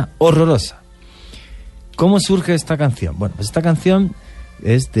una cosa horrorosa. ¿Cómo surge esta canción? Bueno, pues esta canción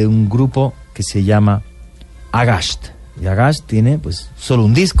es de un grupo que se llama Agast. Y Agast tiene pues solo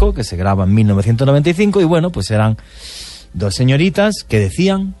un disco que se graba en 1995, y bueno, pues eran 2 señoritas que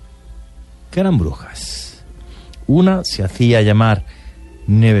decían que eran brujas. Una se hacía llamar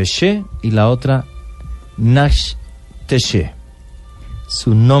Neveshe y la otra Nash Teshe.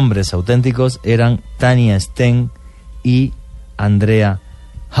 Sus nombres auténticos eran Tania Sten y Andrea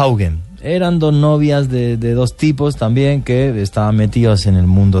Haugen. Eran 2 novias de 2 tipos también que estaban metidos en el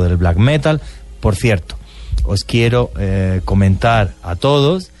mundo del black metal. Por cierto, os quiero comentar a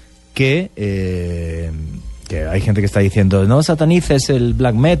todos que hay gente que está diciendo no satanices el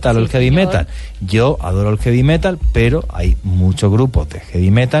black metal o el heavy metal. Yo adoro el heavy metal, pero hay muchos grupos de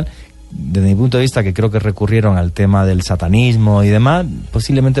heavy metal, desde mi punto de vista, que creo que recurrieron al tema del satanismo y demás,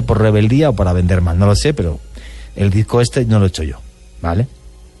 posiblemente por rebeldía o para vender más, no lo sé, pero el disco este no lo he hecho yo, ¿vale?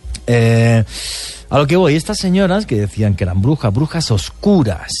 A lo que voy, estas señoras que decían que eran brujas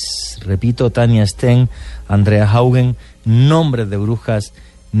oscuras, repito, Tania Sten, Andrea Haugen, nombres de brujas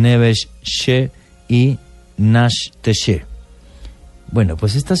Neves She y Nash Teshe. Bueno,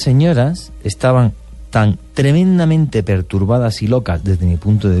 pues estas señoras estaban tan tremendamente perturbadas y locas desde mi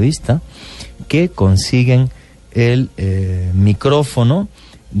punto de vista que consiguen el micrófono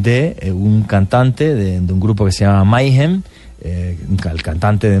de un cantante de un grupo que se llama Mayhem, el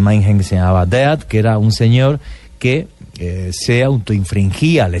cantante de Mayhem que se llamaba Dead, que era un señor que se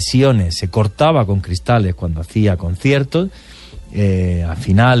autoinfringía lesiones, se cortaba con cristales cuando hacía conciertos, a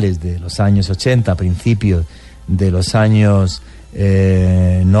finales de los años 80, principios de los años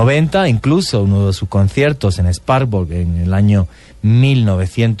 90, incluso uno de sus conciertos en Sparkborg en el año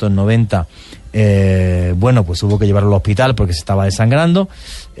 1990, bueno, pues hubo que llevarlo al hospital porque se estaba desangrando.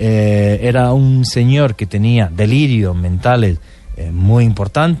 Era un señor que tenía delirios mentales muy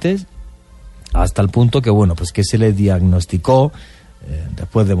importantes, hasta el punto que, bueno, pues que se le diagnosticó,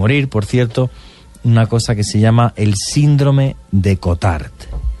 después de morir, por cierto, una cosa que se llama el síndrome de Cotard.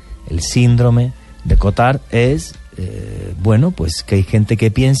 El síndrome de Cotard es, bueno, pues que hay gente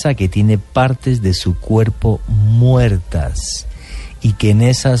que piensa que tiene partes de su cuerpo muertas, y que en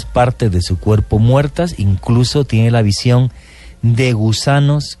esas partes de su cuerpo muertas incluso tiene la visión de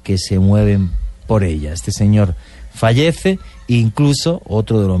gusanos que se mueven por ella. Este señor fallece, e incluso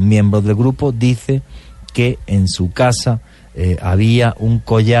otro de los miembros del grupo dice que en su casa había un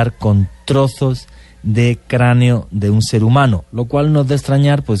collar con trozos de cráneo de un ser humano, lo cual no es de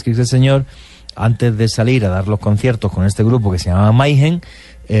extrañar, pues que ese señor, antes de salir a dar los conciertos con este grupo que se llamaba Mayhem,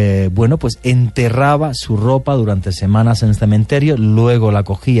 bueno, pues enterraba su ropa durante semanas en el cementerio, luego la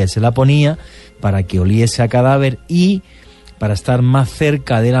cogía y se la ponía para que oliese a cadáver, y para estar más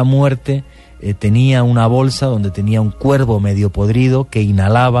cerca de la muerte tenía una bolsa donde tenía un cuervo medio podrido que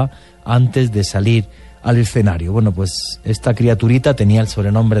inhalaba antes de salir al escenario. Bueno, pues esta criaturita tenía el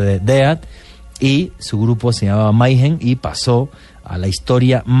sobrenombre de Dead, y su grupo se llamaba Mayhem y pasó a la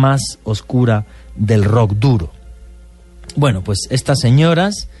historia más oscura del rock duro. Bueno, pues estas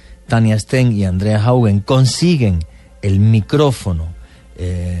señoras, Tania Sten y Andrea Haugen, consiguen el micrófono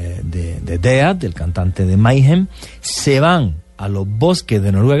de Dead, del cantante de Mayhem, se van a los bosques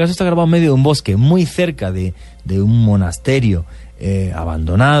de Noruega. Eso está grabado en medio de un bosque muy cerca de un monasterio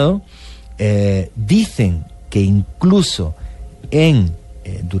abandonado. Dicen que incluso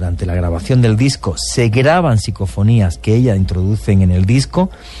durante la grabación del disco se graban psicofonías que ella introducen en el disco.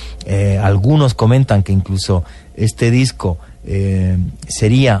 Algunos comentan que incluso este disco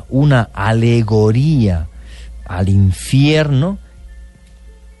sería una alegoría al infierno.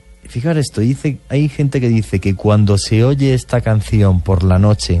 Fijar esto, hay gente que dice que cuando se oye esta canción por la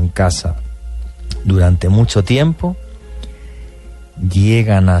noche en casa durante mucho tiempo,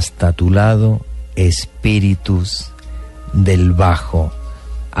 llegan hasta tu lado espíritus del bajo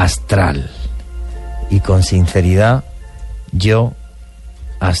astral. Y con sinceridad, yo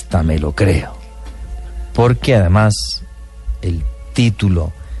hasta me lo creo. Porque además el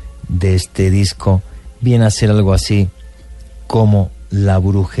título de este disco viene a ser algo así como la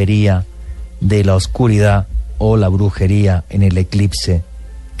brujería de la oscuridad o la brujería en el eclipse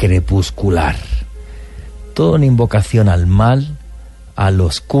crepuscular. Toda una invocación al mal, al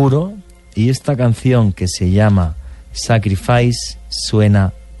oscuro, y esta canción que se llama Sacrifice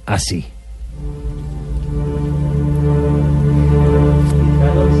suena así.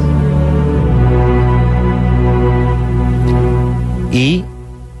 Y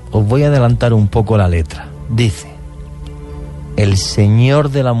os voy a adelantar un poco la letra. Dice: el Señor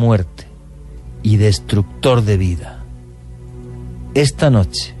de la muerte y destructor de vida, esta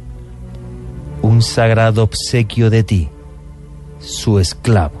noche un sagrado obsequio de ti, su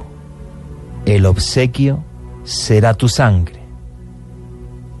esclavo. El obsequio será tu sangre.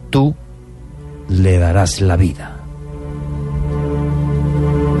 Tú le darás la vida.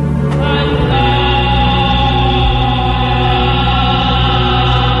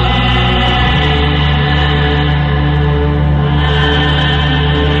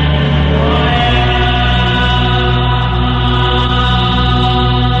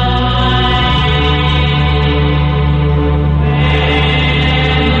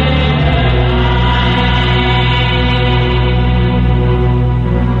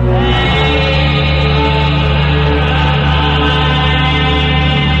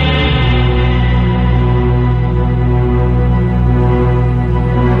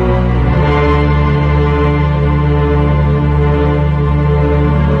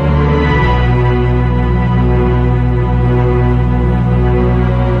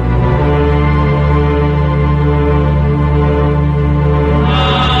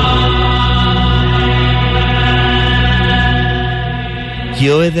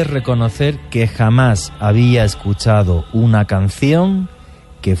 Yo he de reconocer que jamás había escuchado una canción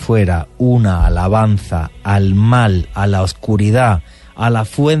que fuera una alabanza al mal, a la oscuridad, a la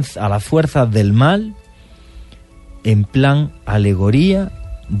fuerza del mal, en plan alegoría,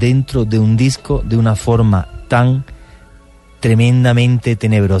 dentro de un disco de una forma tan tremendamente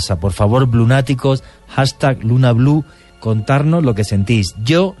tenebrosa. Por favor, blunáticos, hashtag Luna BLU, contarnos lo que sentís.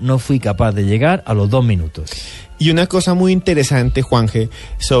 Yo no fui capaz de llegar a los 2 minutos. Y una cosa muy interesante, Juanje,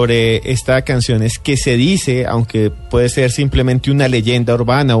 sobre esta canción es que se dice, aunque puede ser simplemente una leyenda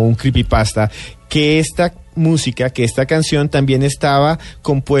urbana o un creepypasta, que esta música, que esta canción también estaba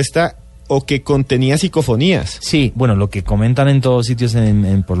compuesta o que contenía psicofonías. Sí, bueno, lo que comentan en todos sitios,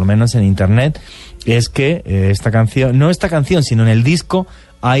 por lo menos en internet, es que esta canción, sino en el disco,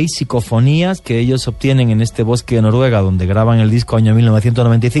 hay psicofonías que ellos obtienen en este bosque de Noruega, donde graban el disco año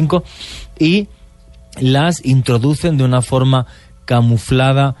 1995, y las introducen de una forma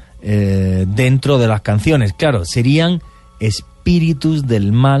camuflada dentro de las canciones. Claro, serían espíritus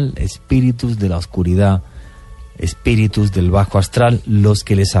del mal, espíritus de la oscuridad, espíritus del bajo astral los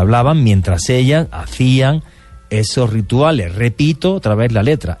que les hablaban mientras ellas hacían esos rituales. Repito otra vez la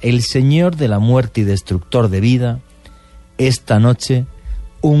letra: el Señor de la muerte y destructor de vida, esta noche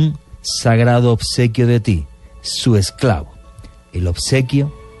un sagrado obsequio de ti, su esclavo. El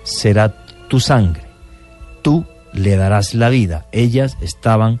obsequio será tu sangre. Tú le darás la vida. Ellas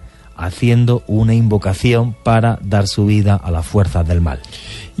estaban haciendo una invocación para dar su vida a las fuerzas del mal.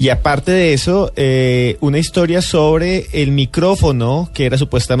 Y aparte de eso, una historia sobre el micrófono que era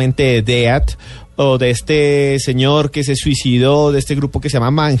supuestamente de Dead, o de este señor que se suicidó, de este grupo que se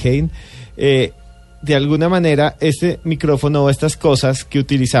llama Mannheim. De alguna manera, este micrófono o estas cosas que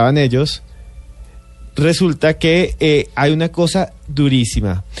utilizaban ellos, resulta que hay una cosa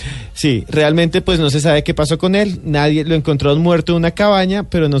durísima. Sí, realmente pues no se sabe qué pasó con él, nadie lo encontró muerto en una cabaña,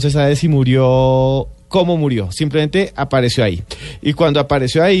 pero no se sabe si murió, cómo murió, simplemente apareció ahí. Y cuando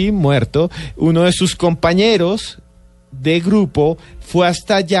apareció ahí, muerto, uno de sus compañeros de grupo fue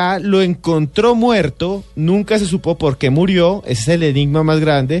hasta allá, lo encontró muerto, nunca se supo por qué murió, ese es el enigma más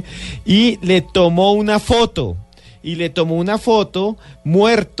grande, y le tomó una foto. Y le tomó una foto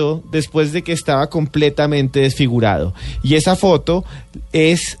muerto después de que estaba completamente desfigurado. Y esa foto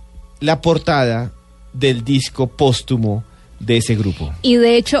es la portada del disco póstumo de ese grupo. Y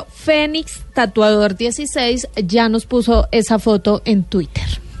de hecho, Fénix Tatuador 16 ya nos puso esa foto en Twitter.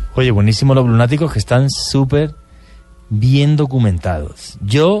 Oye, buenísimo los lunáticos que están súper bien documentados.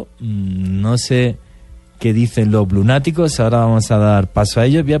 Yo no sé qué dicen los lunáticos, ahora vamos a dar paso a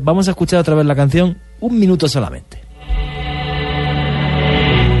ellos. Vamos a escuchar otra vez la canción, 1 minuto solamente.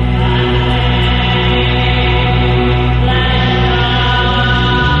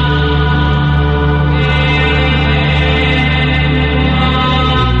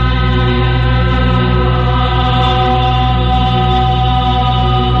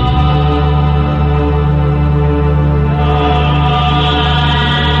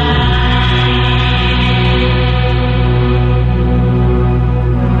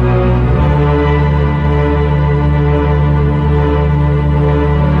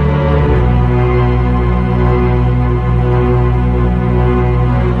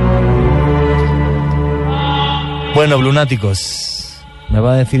 Bueno, lunáticos, me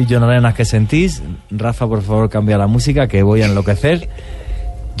va a decir John Arenas qué sentís. Rafa, por favor, cambia la música que voy a enloquecer.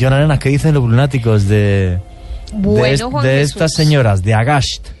 John Arenas, ¿qué dicen los lunáticos de estas señoras, de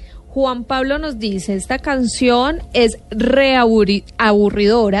Agasht? Juan Pablo nos dice, esta canción es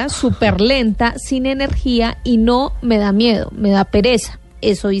aburridora, súper lenta, sin energía y no me da miedo, me da pereza.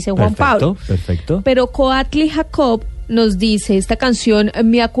 Eso dice Juan Pablo. Perfecto. Pero Coatli Jacob nos dice, esta canción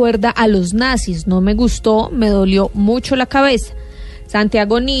me acuerda a los nazis, no me gustó, me dolió mucho la cabeza.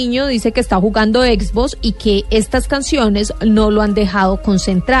 Santiago Niño dice que está jugando Xbox y que estas canciones no lo han dejado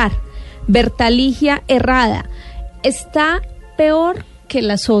concentrar. Bertaligia Errada, está peor que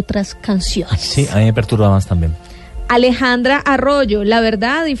las otras canciones. Sí, a mí me perturba más también. Alejandra Arroyo, la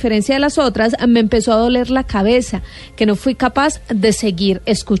verdad, a diferencia de las otras, me empezó a doler la cabeza, que no fui capaz de seguir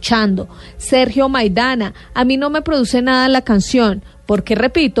escuchando. Sergio Maidana, a mí no me produce nada la canción, porque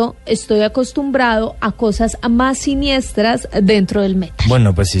repito, estoy acostumbrado a cosas más siniestras dentro del metal.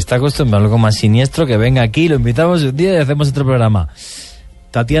 Bueno, pues si está acostumbrado a algo más siniestro, que venga aquí, lo invitamos un día y hacemos otro programa.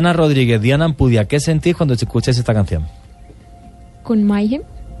 Tatiana Rodríguez, Diana Ampudia, ¿qué sentís cuando escucháis esta canción? Con Mayhem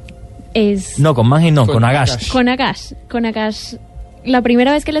es... No, con Mayhem no, con Agash. Con Agash. La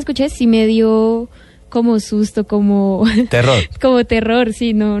primera vez que la escuché sí me dio como susto, como... Terror. Como terror,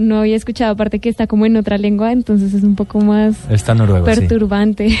 sí, no había escuchado, aparte que está como en otra lengua, entonces es un poco más... Está noruego,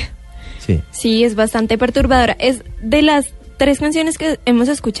 perturbante. Sí. Sí, es bastante perturbadora. Es de las 3 canciones que hemos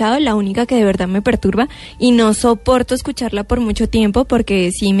escuchado, la única que de verdad me perturba y no soporto escucharla por mucho tiempo porque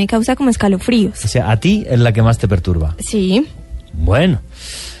sí me causa como escalofríos. O sea, a ti es la que más te perturba. Sí. Bueno,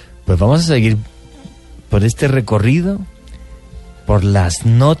 pues vamos a seguir por este recorrido, por las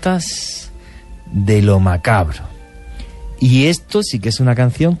notas de lo macabro. Y esto sí que es una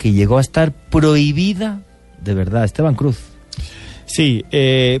canción que llegó a estar prohibida de verdad. Esteban Cruz. Sí,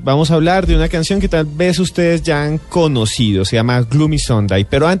 vamos a hablar de una canción que tal vez ustedes ya han conocido, se llama Gloomy Sunday,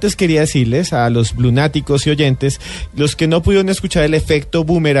 pero antes quería decirles a los lunáticos y oyentes, los que no pudieron escuchar el efecto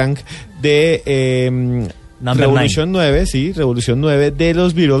boomerang de... Revolución 9, sí, Revolución 9 de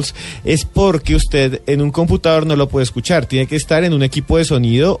los Beatles, es porque usted en un computador no lo puede escuchar, tiene que estar en un equipo de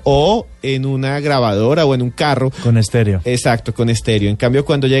sonido o en una grabadora o en un carro. Con estéreo. Exacto, con estéreo. En cambio,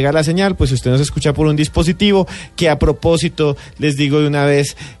 cuando llega la señal, pues usted nos escucha por un dispositivo, que a propósito, les digo de una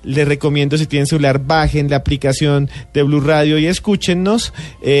vez, les recomiendo si tienen celular, bajen la aplicación de Blue Radio y escúchennos,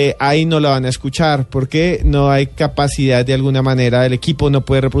 ahí no la van a escuchar, porque no hay capacidad de alguna manera, el equipo no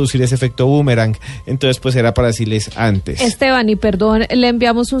puede reproducir ese efecto boomerang, entonces pues era para decirles antes. Esteban, y perdón, le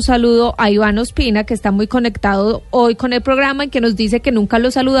enviamos un saludo a Iván Ospina, que está muy conectado hoy con el programa y que nos dice que nunca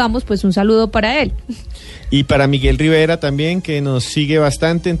lo saludamos, pues un saludo para él. Y para Miguel Rivera también, que nos sigue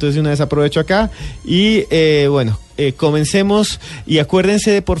bastante, entonces de una vez aprovecho acá. Y comencemos, y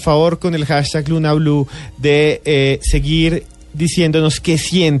acuérdense de, por favor, con el hashtag Luna BLU, de seguir diciéndonos qué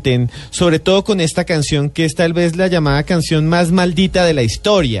sienten, sobre todo con esta canción, que es tal vez la llamada canción más maldita de la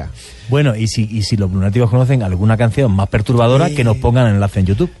historia. Bueno, y si los lunáticos conocen alguna canción más perturbadora, que nos pongan el enlace en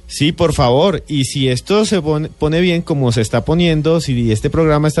YouTube. Sí, por favor, y si esto se pone bien como se está poniendo, si este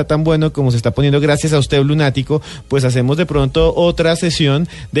programa está tan bueno como se está poniendo gracias a usted, lunático, pues hacemos de pronto otra sesión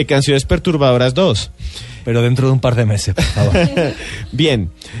de Canciones Perturbadoras 2. pero dentro de un par de meses, por favor.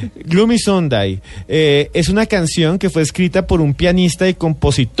 Bien, Gloomy Sunday es una canción que fue escrita por un pianista y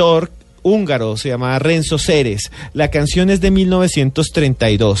compositor húngaro, se llama Renzo Ceres. La canción es de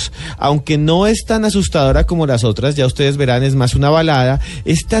 1932. Aunque no es tan asustadora como las otras, ya ustedes verán, es más una balada,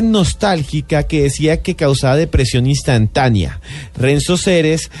 es tan nostálgica que decía que causaba depresión instantánea. Renzo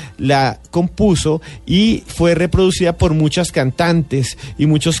Ceres la compuso y fue reproducida por muchas cantantes y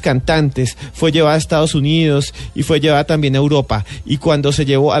muchos cantantes. Fue llevada a Estados Unidos y fue llevada también a Europa, y cuando se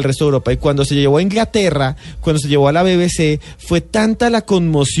llevó al resto de Europa, y cuando se llevó a Inglaterra, cuando se llevó a la BBC, fue tanta la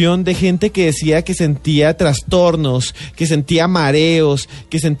conmoción de gente que decía que sentía trastornos, que sentía mareos,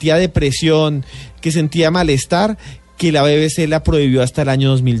 que sentía depresión, que sentía malestar, que la BBC la prohibió hasta el año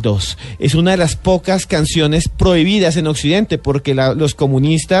 2002. Es una de las pocas canciones prohibidas en Occidente, porque los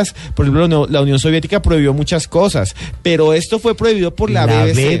comunistas, por ejemplo, la Unión Soviética prohibió muchas cosas, pero esto fue prohibido por la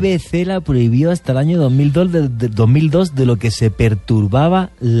BBC. La BBC la prohibió hasta el año 2002 de lo que se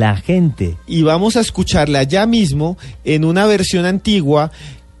perturbaba la gente. Y vamos a escucharla ya mismo en una versión antigua.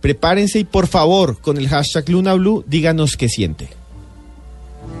 Prepárense y por favor, con el hashtag Luna BLU, díganos qué siente.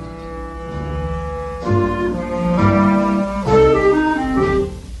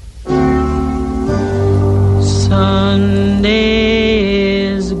 Sunday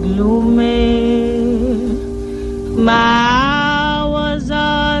is gloomy, my hours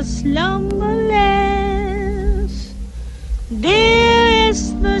are slumberless,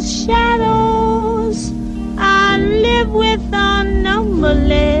 dearest the shadows I live with are numberless.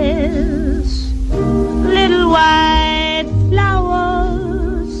 Little white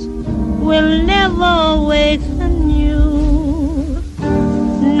flowers will never awaken you,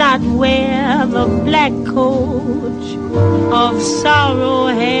 not where the black coach of sorrow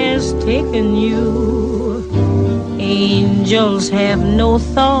has taken you. Angels have no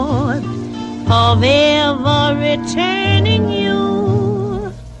thought of ever returning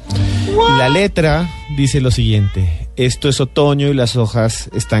you. La letra dice lo siguiente: esto es otoño y las hojas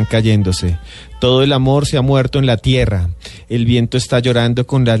están cayéndose. Todo el amor se ha muerto en la tierra. El viento está llorando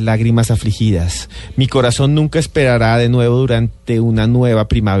con las lágrimas afligidas. Mi corazón nunca esperará de nuevo durante una nueva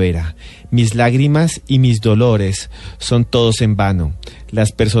primavera. Mis lágrimas y mis dolores son todos en vano.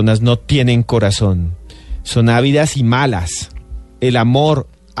 Las personas no tienen corazón. Son ávidas y malas. El amor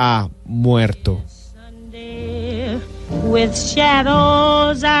ha muerto. With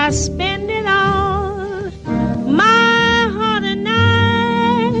shadows I spend it all. My heart and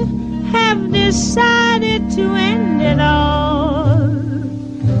I have decided to end it all.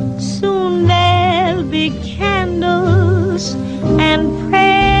 Soon there'll be candles and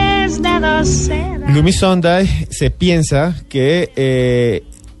prayers that are said. Gloomy Sunday se piensa que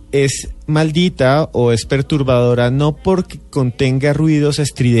es maldita o es perturbadora no porque contenga ruidos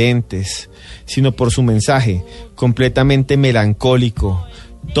estridentes, sino por su mensaje completamente melancólico.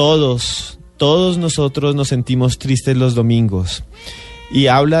 Todos nosotros nos sentimos tristes los domingos, y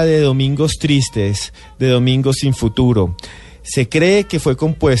habla de domingos tristes, de domingos sin futuro. Se cree que fue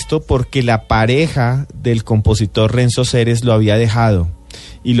compuesto porque la pareja del compositor Renzo Ceres lo había dejado,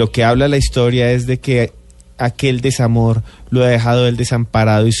 y lo que habla la historia es de que aquel desamor lo ha dejado él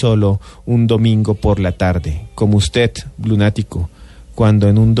desamparado y solo un domingo por la tarde, como usted, lunático, cuando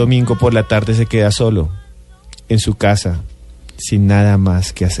en un domingo por la tarde se queda solo, en su casa, sin nada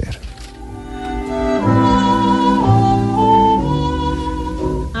más que hacer.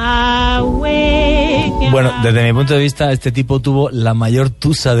 Bueno, desde mi punto de vista, este tipo tuvo la mayor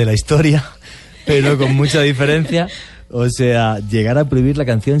tusa de la historia, pero con mucha diferencia. O sea, llegar a prohibir la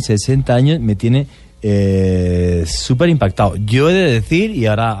canción 60 años me tiene súper impactado. Yo he de decir, y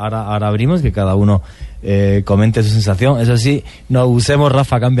ahora abrimos, que cada uno comente su sensación. Eso sí, no usemos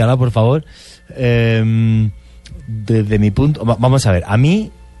Rafa, cámbiala, por favor. Desde mi punto... Vamos a ver, a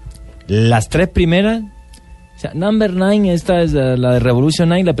mí, las tres primeras... O sea, Number 9, esta es la de Revolution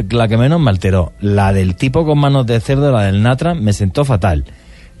 9, la que menos me alteró. La del tipo con manos de cerdo, la del Natra, me sentó fatal.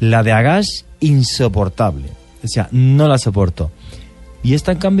 La de Agash, insoportable. O sea, no la soporto. Y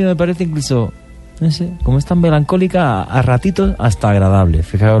esta, en cambio, me parece incluso... No sé, como es tan melancólica, a ratitos hasta agradable.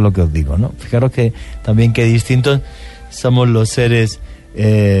 Fijaros lo que os digo, ¿no? Fijaros que también que distintos somos los seres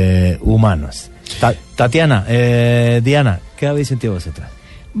humanos. Tatiana, Diana, ¿qué habéis sentido vosotras?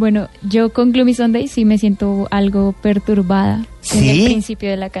 Bueno, yo con Gloomy Sunday sí me siento algo perturbada. ¿Sí? En el principio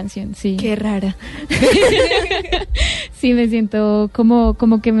de la canción, sí. Qué rara. Sí, me siento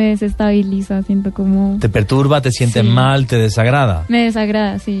como que me desestabiliza, siento como... ¿Te perturba, te sientes Sí. mal, te desagrada? Me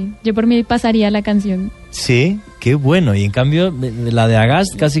desagrada, sí. Yo por mí pasaría la canción. Sí, qué bueno. Y en cambio, la de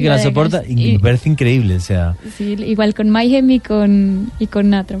Agast casi que la de soporta Agast, y me parece increíble, o sea... Sí, igual con Mayhem y con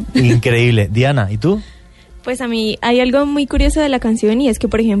Natram. Increíble. Diana, ¿y tú? Pues a mí hay algo muy curioso de la canción y es que,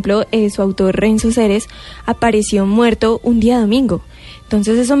 por ejemplo, su autor Renzo Ceres apareció muerto un día domingo.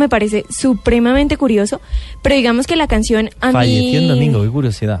 Entonces eso me parece supremamente curioso, pero digamos que la canción falleció en domingo, qué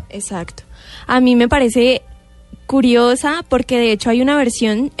curiosidad. Exacto. A mí me parece curiosa porque de hecho hay una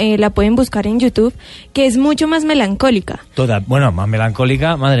versión, la pueden buscar en YouTube, que es mucho más melancólica. Más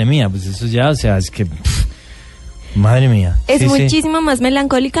melancólica, madre mía, pues eso ya, o sea, es que... madre mía. Es muchísimo más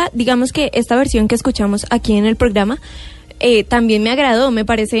melancólica. Digamos que esta versión que escuchamos aquí en el programa también me agradó,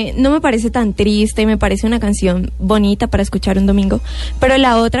 no me parece tan triste, me parece una canción bonita para escuchar un domingo, pero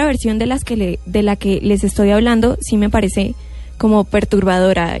la otra versión de la que les estoy hablando sí me parece como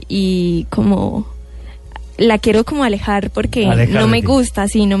perturbadora y como la quiero como alejar porque no me gusta.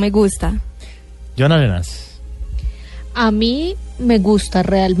 Joana Arenas. A mí me gusta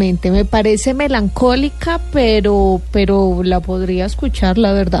realmente, me parece melancólica, pero la podría escuchar,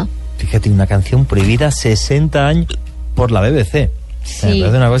 la verdad. Fíjate, una canción prohibida 60 años por la BBC. Sí. Me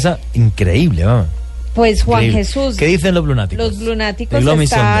parece una cosa increíble, vamos. Pues Juan Increíble. Jesús. ¿Qué dicen los lunáticos? Los lunáticos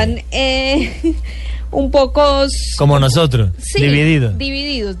están un poco... como nosotros, sí,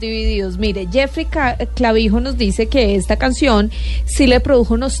 divididos. Mire, Jeffrey Clavijo nos dice que esta canción sí le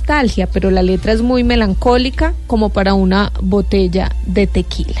produjo nostalgia, pero la letra es muy melancólica, como para una botella de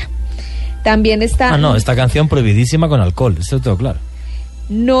tequila. También está... esta canción prohibidísima con alcohol, eso tengo claro.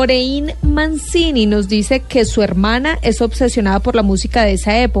 Noreín Mancini nos dice que su hermana es obsesionada por la música de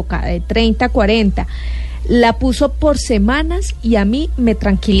esa época, de 30, 40. La puso por semanas y a mí me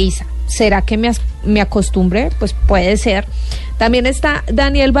tranquiliza. ¿Será que me acostumbré? Pues puede ser. También está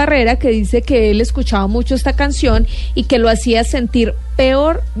Daniel Barrera, que dice que él escuchaba mucho esta canción y que lo hacía sentir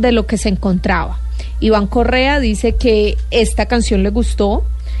peor de lo que se encontraba. Iván Correa dice que esta canción le gustó.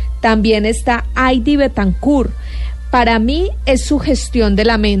 También está Heidi Betancourt. Para mí es sugestión de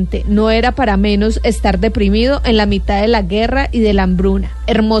la mente, no era para menos estar deprimido en la mitad de la guerra y de la hambruna.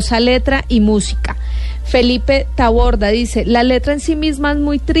 Hermosa letra y música. Felipe Taborda dice, la letra en sí misma es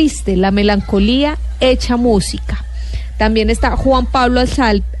muy triste, la melancolía hecha música. También está Juan Pablo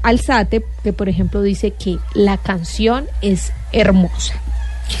Alzate, que por ejemplo dice que la canción es hermosa.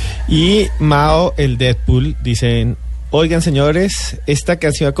 Y Mao, el Deadpool, dicen... Oigan, señores, esta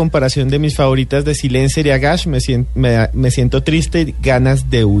canción a comparación de mis favoritas de Silencer y Agash, me siento triste y ganas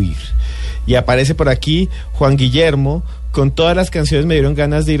de huir. Y aparece por aquí Juan Guillermo, con todas las canciones me dieron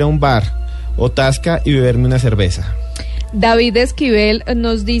ganas de ir a un bar o tasca y beberme una cerveza. David Esquivel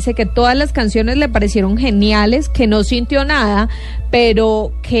nos dice que todas las canciones le parecieron geniales, que no sintió nada,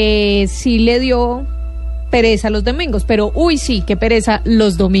 pero que sí le dio pereza los domingos. Pero, sí, qué pereza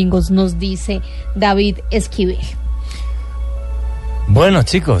los domingos, nos dice David Esquivel. Bueno,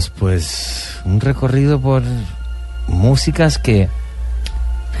 chicos, pues un recorrido por músicas que,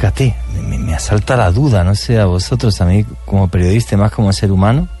 fíjate, me asalta la duda, no sé a vosotros, a mí como periodista, más como ser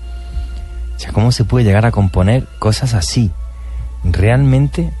humano, o sea, ¿cómo se puede llegar a componer cosas así?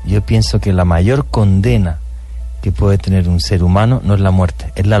 Realmente yo pienso que la mayor condena que puede tener un ser humano no es la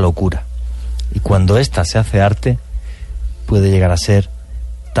muerte, es la locura. Y cuando ésta se hace arte, puede llegar a ser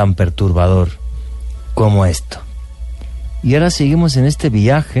tan perturbador como esto. Y ahora seguimos en este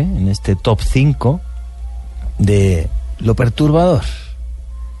viaje, en este top 5 de lo perturbador,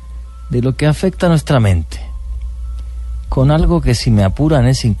 de lo que afecta a nuestra mente, con algo que, si me apuran,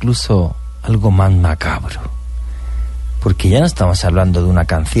 es incluso algo más macabro. Porque ya no estamos hablando de una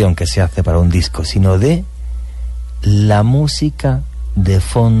canción que se hace para un disco, sino de la música de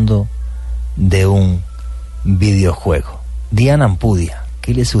fondo de un videojuego. Diana Ampudia,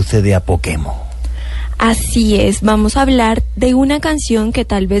 ¿qué le sucede a Pokémon? Así es, vamos a hablar de una canción que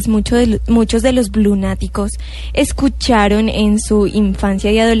tal vez muchos de los blunáticos escucharon en su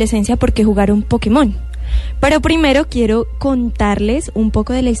infancia y adolescencia porque jugaron Pokémon. Pero primero quiero contarles un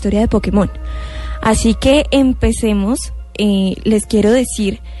poco de la historia de Pokémon. Así que empecemos. Les quiero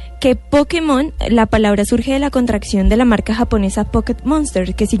decir que Pokémon, la palabra surge de la contracción de la marca japonesa Pocket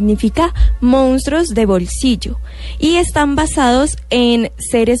Monster, que significa monstruos de bolsillo, y están basados en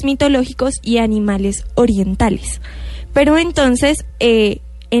seres mitológicos y animales orientales. Pero entonces,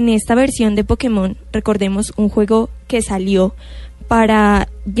 en esta versión de Pokémon, recordemos un juego que salió para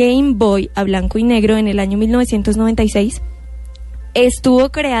Game Boy a blanco y negro en el año 1996, estuvo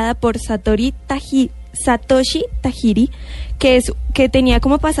creada por Satoshi Tajiri, que tenía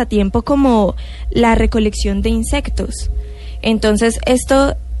como pasatiempo como la recolección de insectos. Entonces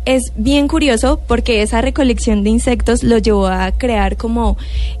esto es bien curioso porque esa recolección de insectos lo llevó a crear como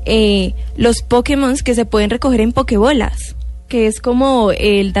los Pokémon que se pueden recoger en Pokébolas, que es como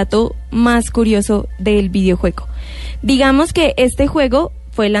el dato más curioso del videojuego. Digamos que este juego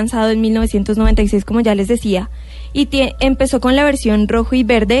fue lanzado en 1996, como ya les decía, y empezó con la versión rojo y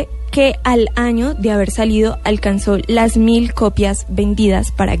verde, que al año de haber salido alcanzó las 1000 copias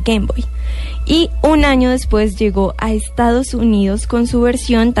vendidas para Game Boy. Y un año después llegó a Estados Unidos con su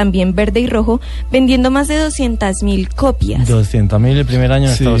versión también verde y rojo, vendiendo más de 200.000 copias. 200.000 el primer año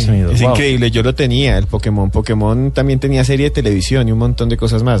en Estados Unidos. Es wow. Increíble, yo lo tenía, el Pokémon. Pokémon también tenía serie de televisión y un montón de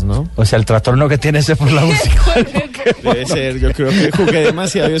cosas más, ¿no? O sea, el trastorno que tienes es por la música. Debe ser, yo creo que jugué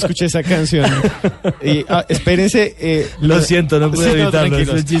demasiado y escuché esa canción. Y espérense. Lo siento, no puedo evitarlo, es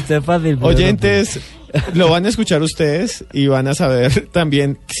tranquilos. un chiste fácil. Oyentes, lo van a escuchar ustedes y van a saber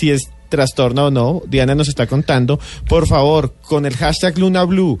también si es trastorno o no. Diana nos está contando. Por favor, con el hashtag Luna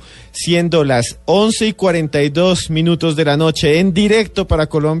BLU, siendo las 11:42 de la noche en directo para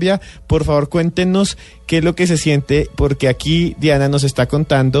Colombia, por favor cuéntenos qué es lo que se siente, porque aquí Diana nos está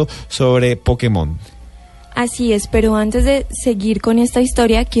contando sobre Pokémon. Así es, pero antes de seguir con esta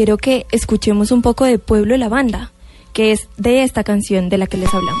historia, quiero que escuchemos un poco de Pueblo la Banda, que es de esta canción de la que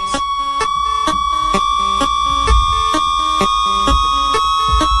les hablamos.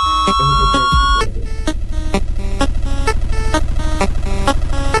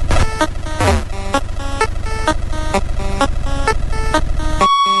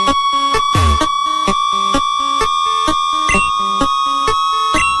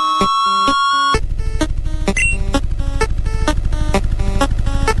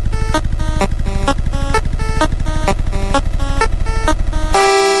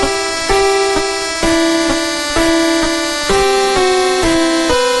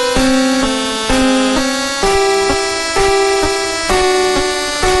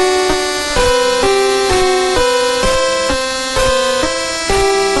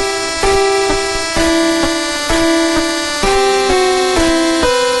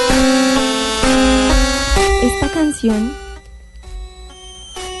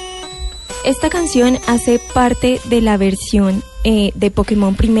 Esta canción hace parte de la versión de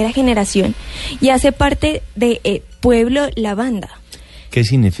Pokémon primera generación y hace parte de Pueblo la Banda. ¿Qué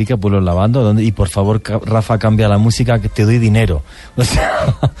significa Pueblo la Banda? ¿Dónde? Y por favor, Rafa, cambia la música, que te doy dinero. O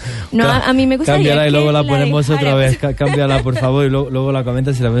sea, no, a mí me gustaría cámbiala y luego la ponemos otra vez. Pues. Cámbiala, por favor, y luego la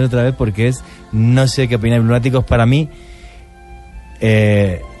comentas y la ves otra vez, porque es, no sé qué opináis, lunáticos, para mí.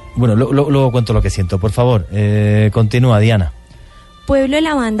 Bueno, luego cuento lo que siento. Por favor, continúa, Diana. Pueblo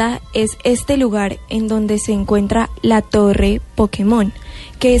la Banda es este lugar en donde se encuentra la Torre Pokémon,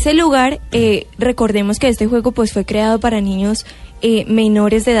 que ese lugar, recordemos que este juego pues fue creado para niños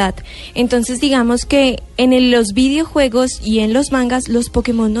menores de edad. Entonces digamos que en los videojuegos y en los mangas los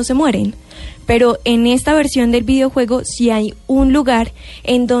Pokémon no se mueren, pero en esta versión del videojuego sí hay un lugar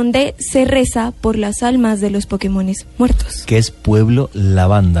en donde se reza por las almas de los Pokémones muertos. Que es Pueblo la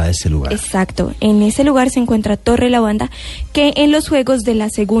Banda, ese lugar. Exacto, en ese lugar se encuentra Torre la Banda, que en los juegos de la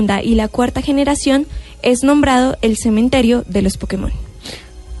segunda y la cuarta generación es nombrado el cementerio de los Pokémon.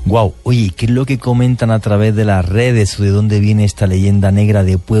 Wow, oye, ¿qué es lo que comentan a través de las redes o de dónde viene esta leyenda negra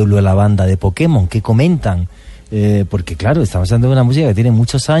de Pueblo la Banda de Pokémon? ¿Qué comentan? Porque claro, estamos hablando de una música que tiene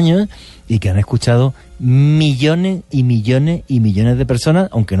muchos años y que han escuchado millones y millones y millones de personas,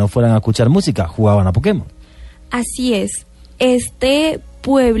 aunque no fueran a escuchar música, jugaban a Pokémon. Así es, este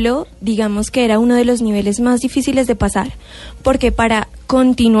pueblo, digamos que era uno de los niveles más difíciles de pasar, porque para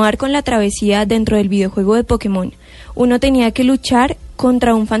continuar con la travesía dentro del videojuego de Pokémon, uno tenía que luchar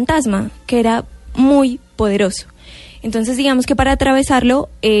contra un fantasma que era muy poderoso. Entonces digamos que para atravesarlo,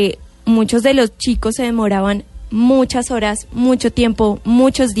 muchos de los chicos se demoraban muchas horas, mucho tiempo,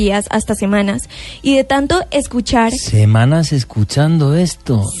 muchos días, hasta semanas, y de tanto escuchar... Semanas escuchando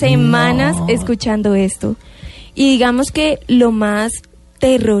esto. Semanas escuchando esto. Y digamos que lo más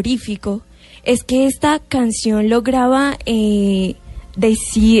terrorífico es que esta canción lograba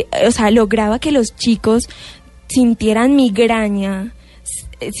lograba que los chicos sintieran migraña,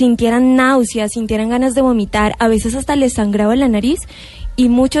 sintieran náuseas, sintieran ganas de vomitar, a veces hasta les sangraba la nariz, y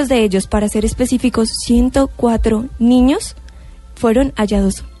muchos de ellos, para ser específicos, 104 niños fueron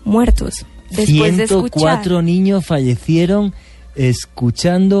hallados muertos después de escuchar. 104 niños fallecieron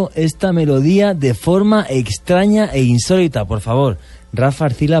escuchando esta melodía de forma extraña e insólita. Por favor, Rafa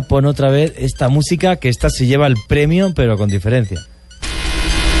Arcila, pon otra vez esta música, que esta se lleva el premio, pero con diferencia.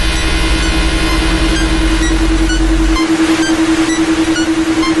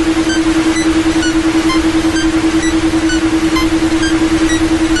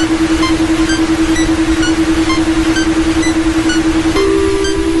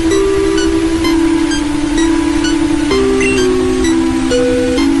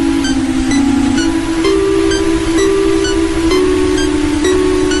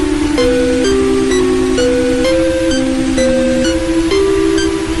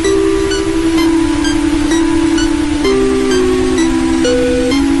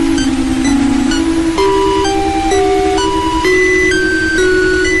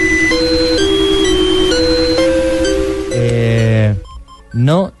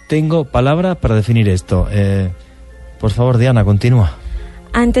 tengo palabra para definir esto. Por favor, Diana, continúa.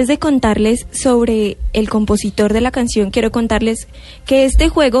 Antes de contarles sobre el compositor de la canción, quiero contarles que este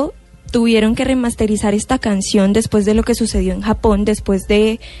juego tuvieron que remasterizar esta canción después de lo que sucedió en Japón, después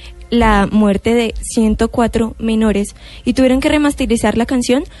de la muerte de 104 menores, y tuvieron que remasterizar la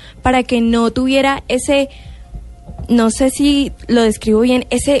canción para que no tuviera ese, no sé si lo describo bien,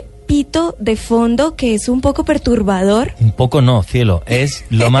 ese pito de fondo que es un poco perturbador. Un poco no, cielo, es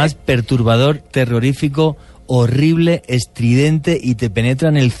lo más perturbador, terrorífico, horrible, estridente y te penetra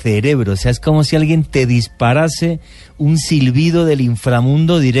en el cerebro. O sea, es como si alguien te disparase un silbido del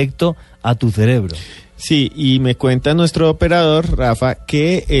inframundo directo a tu cerebro. Sí, y me cuenta nuestro operador, Rafa,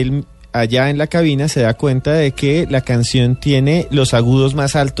 que él allá en la cabina se da cuenta de que la canción tiene los agudos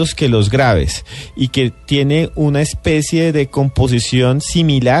más altos que los graves y que tiene una especie de composición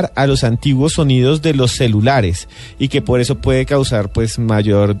similar a los antiguos sonidos de los celulares y que por eso puede causar pues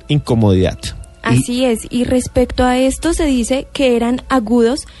mayor incomodidad. Así es, y respecto a esto se dice que eran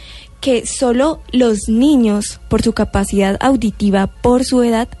agudos que solo los niños, por su capacidad auditiva, por su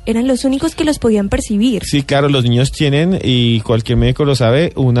edad, eran los únicos que los podían percibir. Sí, claro, los niños tienen, y cualquier médico lo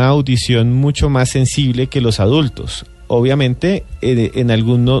sabe, una audición mucho más sensible que los adultos. Obviamente, en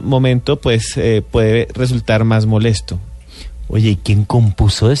algún momento, pues, puede resultar más molesto. Oye, ¿y quién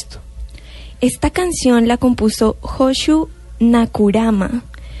compuso esto? Esta canción la compuso Hoshu Nakurama,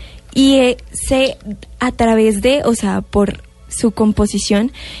 y a través de, o sea, por su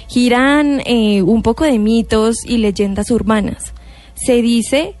composición, giran un poco de mitos y leyendas urbanas. Se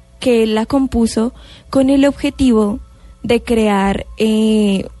dice que él la compuso con el objetivo de crear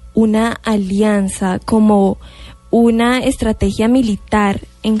una alianza, como una estrategia militar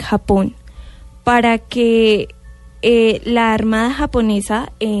en Japón, para que la armada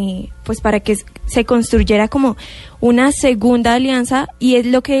japonesa, pues para que se construyera como una segunda alianza, y es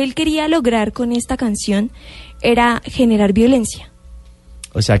lo que él quería lograr con esta canción, era generar violencia.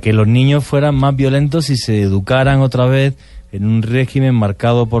 O sea, que los niños fueran más violentos y se educaran otra vez en un régimen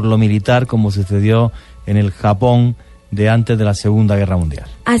marcado por lo militar, como sucedió en el Japón de antes de la Segunda Guerra Mundial.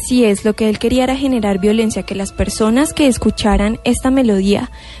 Así es, lo que él quería era generar violencia, que las personas que escucharan esta melodía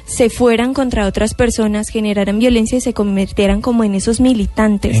se fueran contra otras personas, generaran violencia y se convirtieran como en esos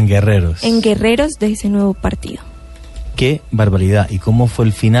militantes. En guerreros. En guerreros de ese nuevo partido. ¡Qué barbaridad! ¿Y cómo fue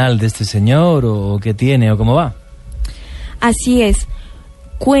el final de este señor? ¿O qué tiene? ¿O cómo va? Así es.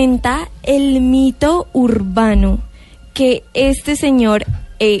 Cuenta el mito urbano que este señor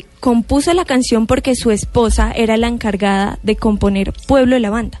compuso la canción porque su esposa era la encargada de componer Pueblo de la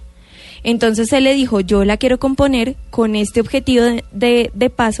Banda. Entonces él le dijo, yo la quiero componer con este objetivo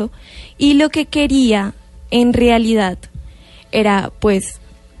de paso, y lo que quería en realidad era, pues,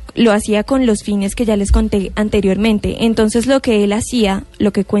 lo hacía con los fines que ya les conté anteriormente. Entonces lo que él hacía,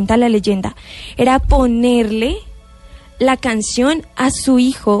 lo que cuenta la leyenda, era ponerle la canción a su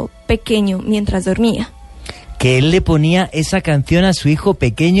hijo pequeño mientras dormía. Que él le ponía esa canción a su hijo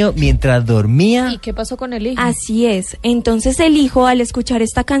pequeño mientras dormía. ¿Y qué pasó con el hijo? Así es. Entonces el hijo, al escuchar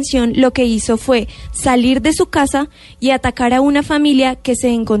esta canción, lo que hizo fue salir de su casa y atacar a una familia que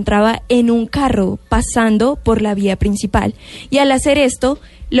se encontraba en un carro pasando por la vía principal. Y al hacer esto,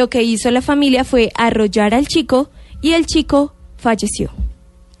 lo que hizo la familia fue arrollar al chico, y el chico falleció.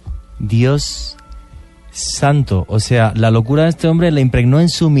 Dios santo, o sea, la locura de este hombre la impregnó en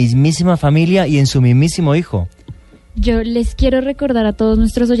su mismísima familia y en su mismísimo hijo. Yo les quiero recordar a todos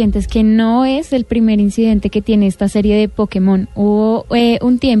nuestros oyentes que no es el primer incidente que tiene esta serie de Pokémon. Hubo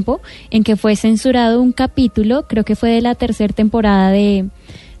un tiempo en que fue censurado un capítulo, creo que fue de la tercera temporada de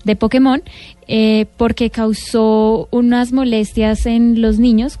Pokémon, porque causó unas molestias en los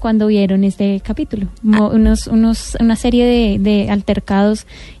niños cuando vieron este capítulo. Una serie de altercados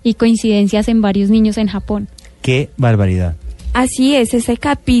y coincidencias en varios niños en Japón. ¡Qué barbaridad! Así es, ese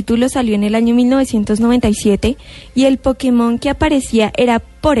capítulo salió en el año 1997 y el Pokémon que aparecía era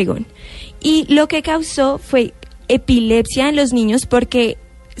Porygon. Y lo que causó fue epilepsia en los niños porque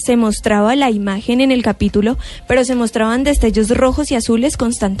se mostraba la imagen en el capítulo, pero se mostraban destellos rojos y azules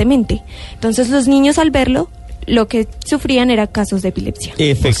constantemente. Entonces los niños, al verlo, lo que sufrían era casos de epilepsia.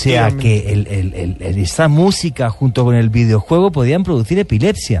 O sea que esta música junto con el videojuego podían producir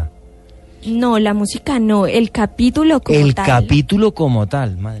epilepsia. No, la música no, el capítulo como tal. El capítulo como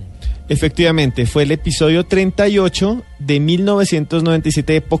tal, madre. Efectivamente, fue el episodio 38 de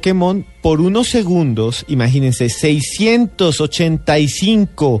 1997 de Pokémon. Por unos segundos, imagínense,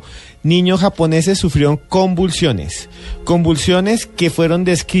 685 niños japoneses sufrieron convulsiones. Convulsiones que fueron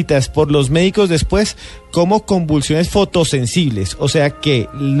descritas por los médicos después como convulsiones fotosensibles. O sea que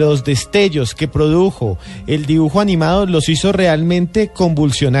los destellos que produjo el dibujo animado los hizo realmente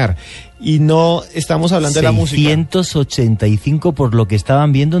convulsionar. Y no estamos hablando de la música. 685 por lo que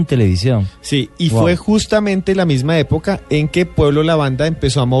estaban viendo en televisión. Sí, y fue justamente la misma época en que Pueblo La Banda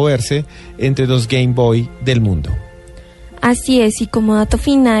empezó a moverse entre los Game Boy del mundo. Así es, y como dato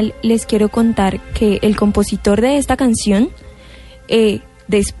final les quiero contar que el compositor de esta canción,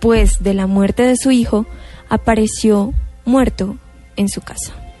 después de la muerte de su hijo, apareció muerto en su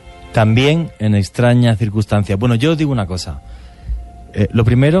casa. También en extrañas circunstancias. Bueno, yo os digo una cosa. Lo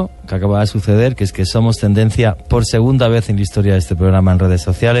primero que acaba de suceder, que es que somos tendencia por segunda vez en la historia de este programa en redes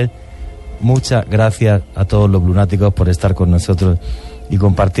sociales. Muchas gracias a todos los lunáticos por estar con nosotros y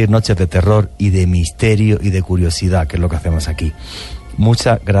compartir noches de terror y de misterio y de curiosidad, que es lo que hacemos aquí.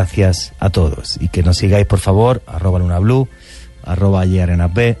 Muchas gracias a todos. Y que nos sigáis, por favor, @Luna BLU,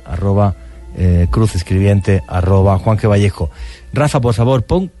 @YArenasB, Cruz Escribiente, Juan G. Vallejo. Rafa, por favor,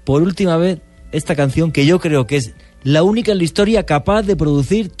 pon por última vez esta canción que yo creo que es la única en la historia capaz de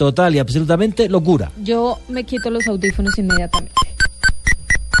producir total y absolutamente locura. Yo me quito los audífonos inmediatamente.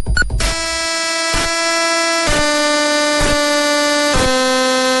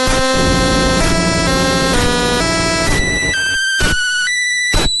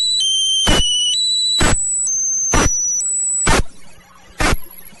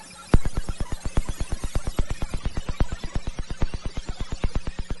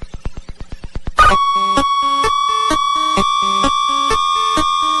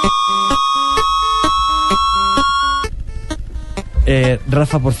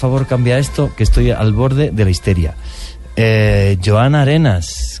 Rafa, por favor, cambia esto, que estoy al borde de la histeria. Joana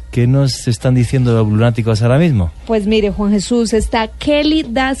Arenas, ¿qué nos están diciendo los lunáticos ahora mismo? Pues mire, Juan Jesús, está Kelly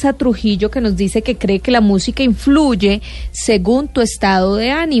Daza Trujillo, que nos dice que cree que la música influye según tu estado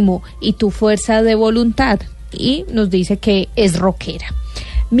de ánimo y tu fuerza de voluntad, y nos dice que es rockera.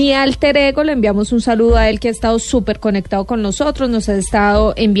 Mi alter ego, le enviamos un saludo a él, que ha estado súper conectado con nosotros, nos ha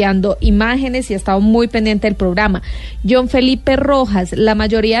estado enviando imágenes y ha estado muy pendiente del programa. John Felipe Rojas, la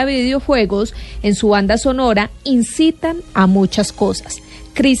mayoría de videojuegos en su banda sonora incitan a muchas cosas.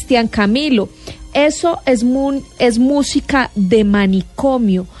 Cristian Camilo, eso es música de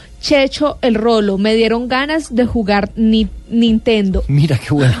manicomio. Checho el Rolo, me dieron ganas de jugar Nintendo. Mira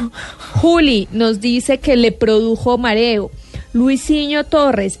qué bueno. Juli nos dice que le produjo mareo. Luisinho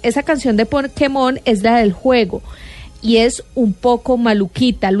Torres, esa canción de Pokémon es la del juego y es un poco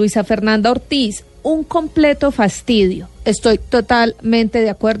maluquita. Luisa Fernanda Ortiz, un completo fastidio. Estoy totalmente de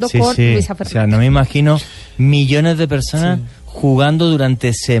acuerdo con Luisa Fernanda. O sea, no me imagino millones de personas jugando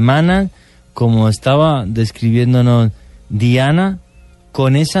durante semanas, como estaba describiéndonos Diana,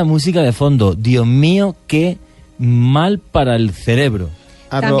 con esa música de fondo. Dios mío, qué mal para el cerebro.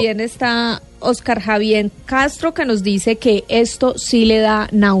 También está Oscar Javier Castro, que nos dice que esto sí le da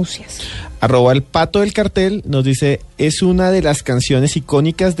náuseas. @El Pato del Cartel nos dice, es una de las canciones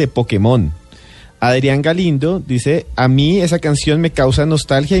icónicas de Pokémon. Adrián Galindo dice, a mí esa canción me causa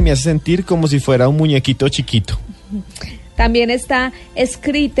nostalgia y me hace sentir como si fuera un muñequito chiquito. También está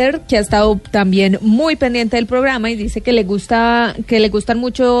Scritter, que ha estado también muy pendiente del programa y dice que le gustan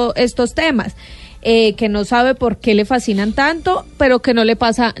mucho estos temas. Que no sabe por qué le fascinan tanto, pero que no le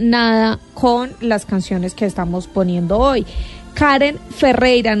pasa nada con las canciones que estamos poniendo hoy. Karen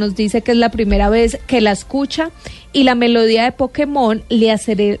Ferreira nos dice que es la primera vez que la escucha y la melodía de Pokémon le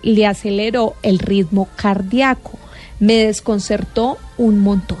aceleró el ritmo cardíaco. Me desconcertó un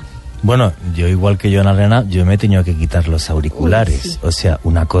montón. Bueno, yo igual que Joana Arena, yo me he tenido que quitar los auriculares. Uy, sí. O sea,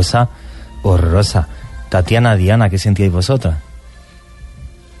 una cosa horrorosa. Tatiana, Diana, ¿qué sentíais vosotras?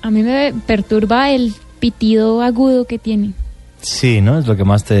 A mí me perturba el pitido agudo que tiene. Sí, ¿no? Es lo que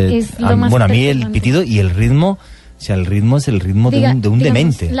más te... Bueno, a mí el pitido y el ritmo, o sea, el ritmo es el ritmo de un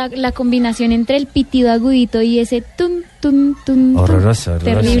demente. La combinación entre el pitido agudito y ese tum, tum, tum. Horroroso.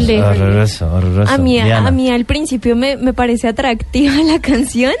 Terrible. Horroroso. A mí al principio me parece atractiva la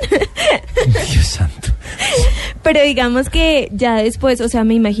canción. Dios santo. Pero digamos que ya después, o sea,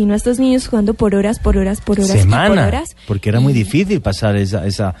 me imagino a estos niños jugando por horas Semanas, porque era muy difícil pasar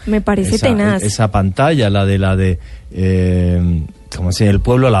esa me parece tenaz. Esa pantalla, la de como si el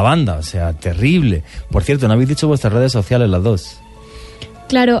pueblo La Banda, o sea, terrible. Por cierto, ¿no habéis dicho vuestras redes sociales las dos?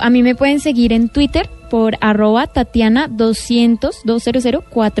 Claro, a mí me pueden seguir en Twitter por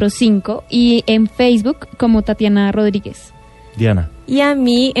 @Tatiana20045 y en Facebook como Tatiana Rodríguez. Diana. Y a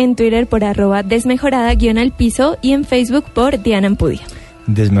mí en Twitter por @desmejorada_al piso y en Facebook por Diana Ampudia.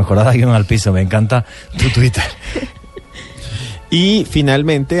 Desmejorada_al piso, me encanta tu Twitter. Y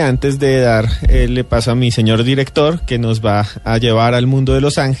finalmente, antes de dar le paso a mi señor director, que nos va a llevar al mundo de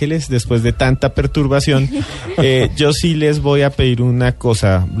Los Ángeles después de tanta perturbación, yo sí les voy a pedir una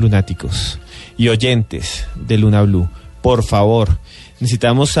cosa, lunáticos y oyentes de Luna BLU. Por favor,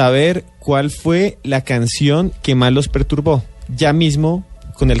 necesitamos saber cuál fue la canción que más los perturbó. Ya mismo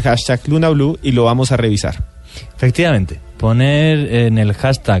con el hashtag Luna BLU y lo vamos a revisar. Efectivamente, poner en el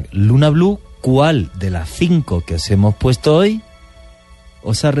hashtag Luna BLU cuál de las 5 que os hemos puesto hoy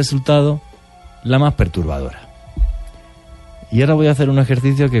os ha resultado la más perturbadora. Y ahora voy a hacer un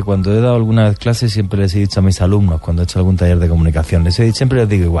ejercicio que cuando he dado alguna vez clases siempre les he dicho a mis alumnos, cuando he hecho algún taller de comunicación, siempre les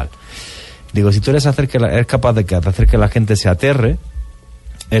digo igual. Digo, si tú eres capaz de hacer que la gente se aterre,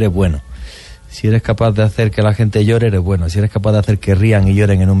 eres bueno. Si eres capaz de hacer que la gente llore, eres bueno. Si eres capaz de hacer que rían y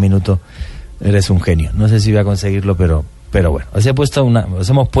lloren en un minuto, eres un genio. No sé si voy a conseguirlo, pero bueno. Os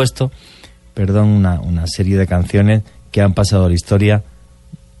hemos puesto una serie de canciones que han pasado a la historia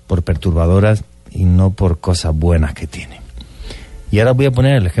por perturbadoras y no por cosas buenas que tienen. Y ahora voy a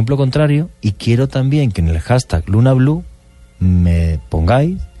poner el ejemplo contrario y quiero también que en el hashtag Luna BLU me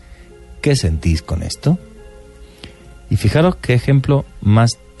pongáis qué sentís con esto. Y fijaros qué ejemplo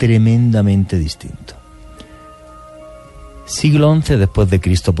más tremendamente distinto. Siglo XI después de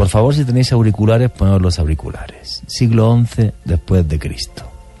Cristo. Por favor, si tenéis auriculares, poned los auriculares. Siglo XI después de Cristo.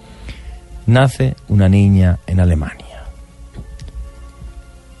 Nace una niña en Alemania,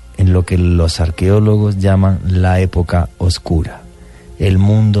 en lo que los arqueólogos llaman la época oscura, el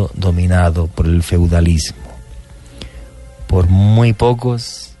mundo dominado por el feudalismo, por muy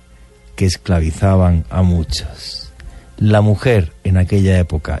pocos que esclavizaban a muchos. La mujer en aquella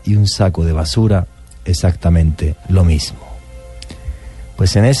época y un saco de basura, exactamente lo mismo.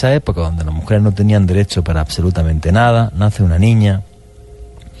 Pues en esa época donde las mujeres no tenían derecho para absolutamente nada, nace una niña,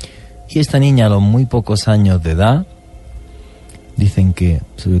 y esta niña a los muy pocos años de edad, dicen que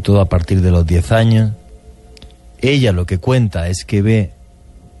sobre todo a partir de los 10 años, ella lo que cuenta es que ve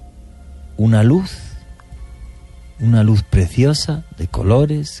una luz preciosa de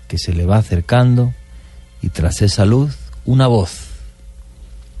colores que se le va acercando, y tras esa luz una voz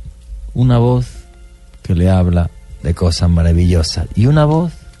que le habla de cosas maravillosas, y una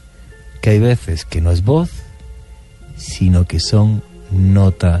voz que hay veces que no es voz, sino que son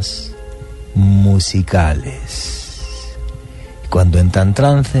notas musicales. Cuando entra en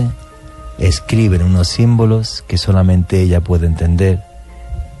trance, escriben unos símbolos que solamente ella puede entender,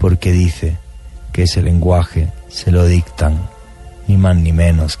 porque dice que ese lenguaje se lo dictan ni más ni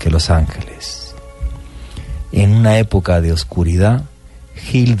menos que los ángeles. En una época de oscuridad,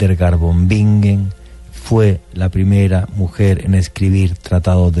 Hildegard von Bingen fue la primera mujer en escribir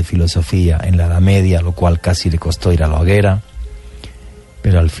tratados de filosofía en la Edad Media, lo cual casi le costó ir a la hoguera,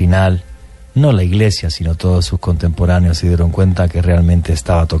 pero al final no la Iglesia, sino todos sus contemporáneos se dieron cuenta que realmente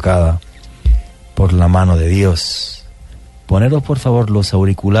estaba tocada por la mano de Dios. Poneros por favor los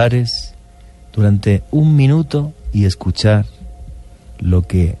auriculares durante 1 minuto y escuchar lo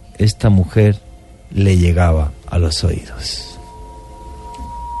que esta mujer le llegaba a los oídos.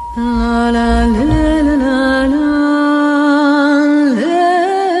 La, la, la, la, la.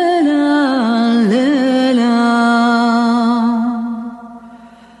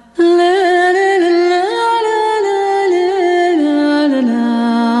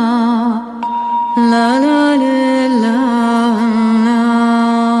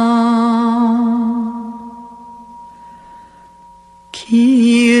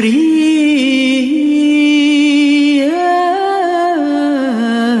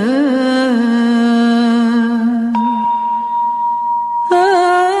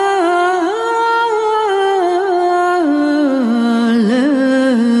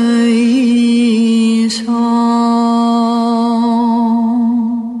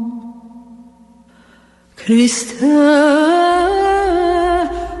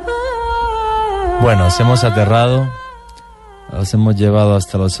 Bueno, os hemos aterrado, os hemos llevado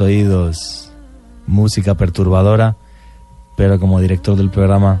hasta los oídos música perturbadora, pero como director del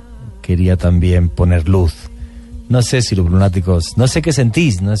programa quería también poner luz. No sé si los lunáticos, no sé qué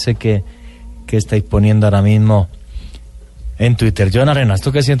sentís, no sé qué estáis poniendo ahora mismo en Twitter. Joana Arenas,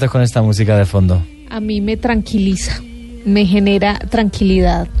 ¿tú qué sientes con esta música de fondo? A mí me tranquiliza, me genera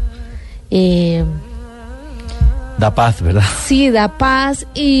tranquilidad. Da paz, ¿verdad? Sí, da paz,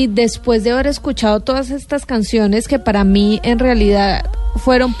 y después de haber escuchado todas estas canciones que para mí en realidad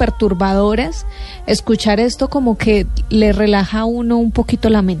fueron perturbadoras. Escuchar esto como que le relaja a uno un poquito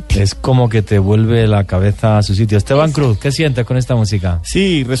la mente. Es como que te vuelve la cabeza a su sitio. Esteban Cruz, ¿qué sientes con esta música?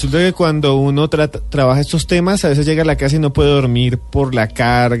 Sí, resulta que cuando uno trabaja estos temas, a veces llega a la casa y no puede dormir por la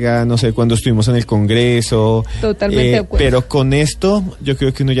carga, no sé, cuando estuvimos en el Congreso. Totalmente de acuerdo. Pero con esto, yo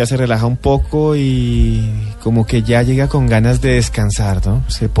creo que uno ya se relaja un poco y como que ya llega con ganas de descansar, ¿no?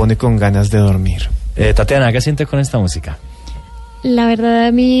 Se pone con ganas de dormir. Tatiana, ¿qué sientes con esta música? La verdad,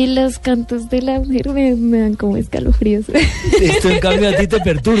 a mí los cantos de la mujer me dan como escalofríos. Esto en cambio a ti te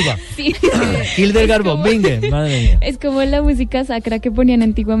perturba. Sí. Hildegard von Bingen, madre mía. Es como la música sacra que ponían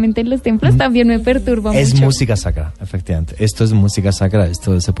antiguamente en los templos, también me perturba Es mucho. música sacra, efectivamente. Esto es música sacra,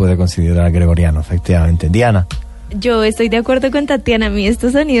 esto se puede considerar gregoriano, efectivamente. Diana. Yo estoy de acuerdo con Tatiana, a mí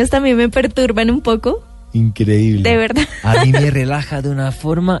estos sonidos también me perturban un poco. Increíble. De verdad. A mí me relaja de una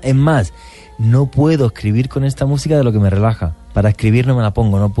forma, es más, no puedo escribir con esta música de lo que me relaja. Para escribir no me la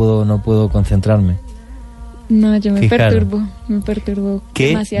pongo, no puedo concentrarme. No, yo me Fijaros. perturbo Qué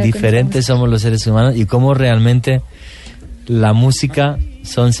demasiado. diferentes somos los seres humanos y cómo realmente la música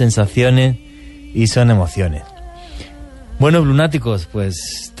son sensaciones y son emociones. Bueno, lunáticos,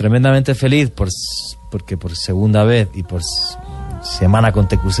 pues tremendamente feliz porque por segunda vez y por semana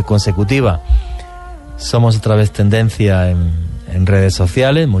consecutiva somos otra vez tendencia en redes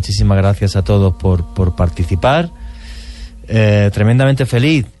sociales. Muchísimas gracias a todos por participar. Tremendamente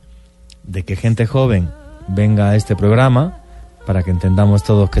feliz de que gente joven venga a este programa para que entendamos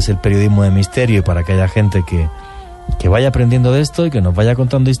todos qué es el periodismo de misterio y para que haya gente que vaya aprendiendo de esto y que nos vaya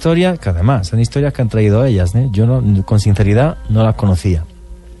contando historias, que además son historias que han traído ellas, ¿eh? Yo con sinceridad no las conocía.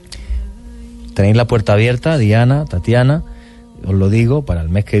 Tenéis la puerta abierta, Diana, Tatiana, os lo digo, para el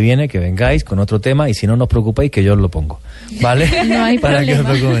mes que viene que vengáis con otro tema y si no os preocupéis que yo os lo pongo, ¿vale? No hay para problema.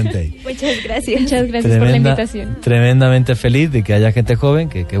 que os documentéis. Muchas gracias. Muchas gracias por la invitación. Tremendamente feliz de que haya gente joven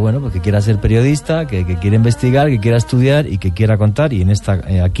que bueno, pues que quiera ser periodista, que quiera investigar, que quiera estudiar y que quiera contar, y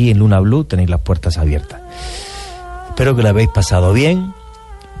aquí en Luna BLU tenéis las puertas abiertas. Espero que lo habéis pasado bien,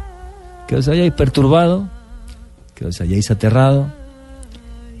 que os hayáis perturbado, que os hayáis aterrado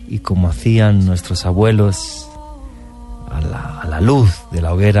y como hacían nuestros abuelos a la luz de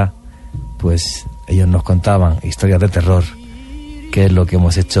la hoguera, pues ellos nos contaban historias de terror, que es lo que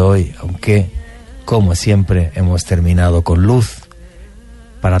hemos hecho hoy, aunque como siempre hemos terminado con luz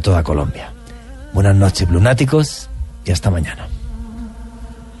para toda Colombia. Buenas noches, lunáticos, y hasta mañana.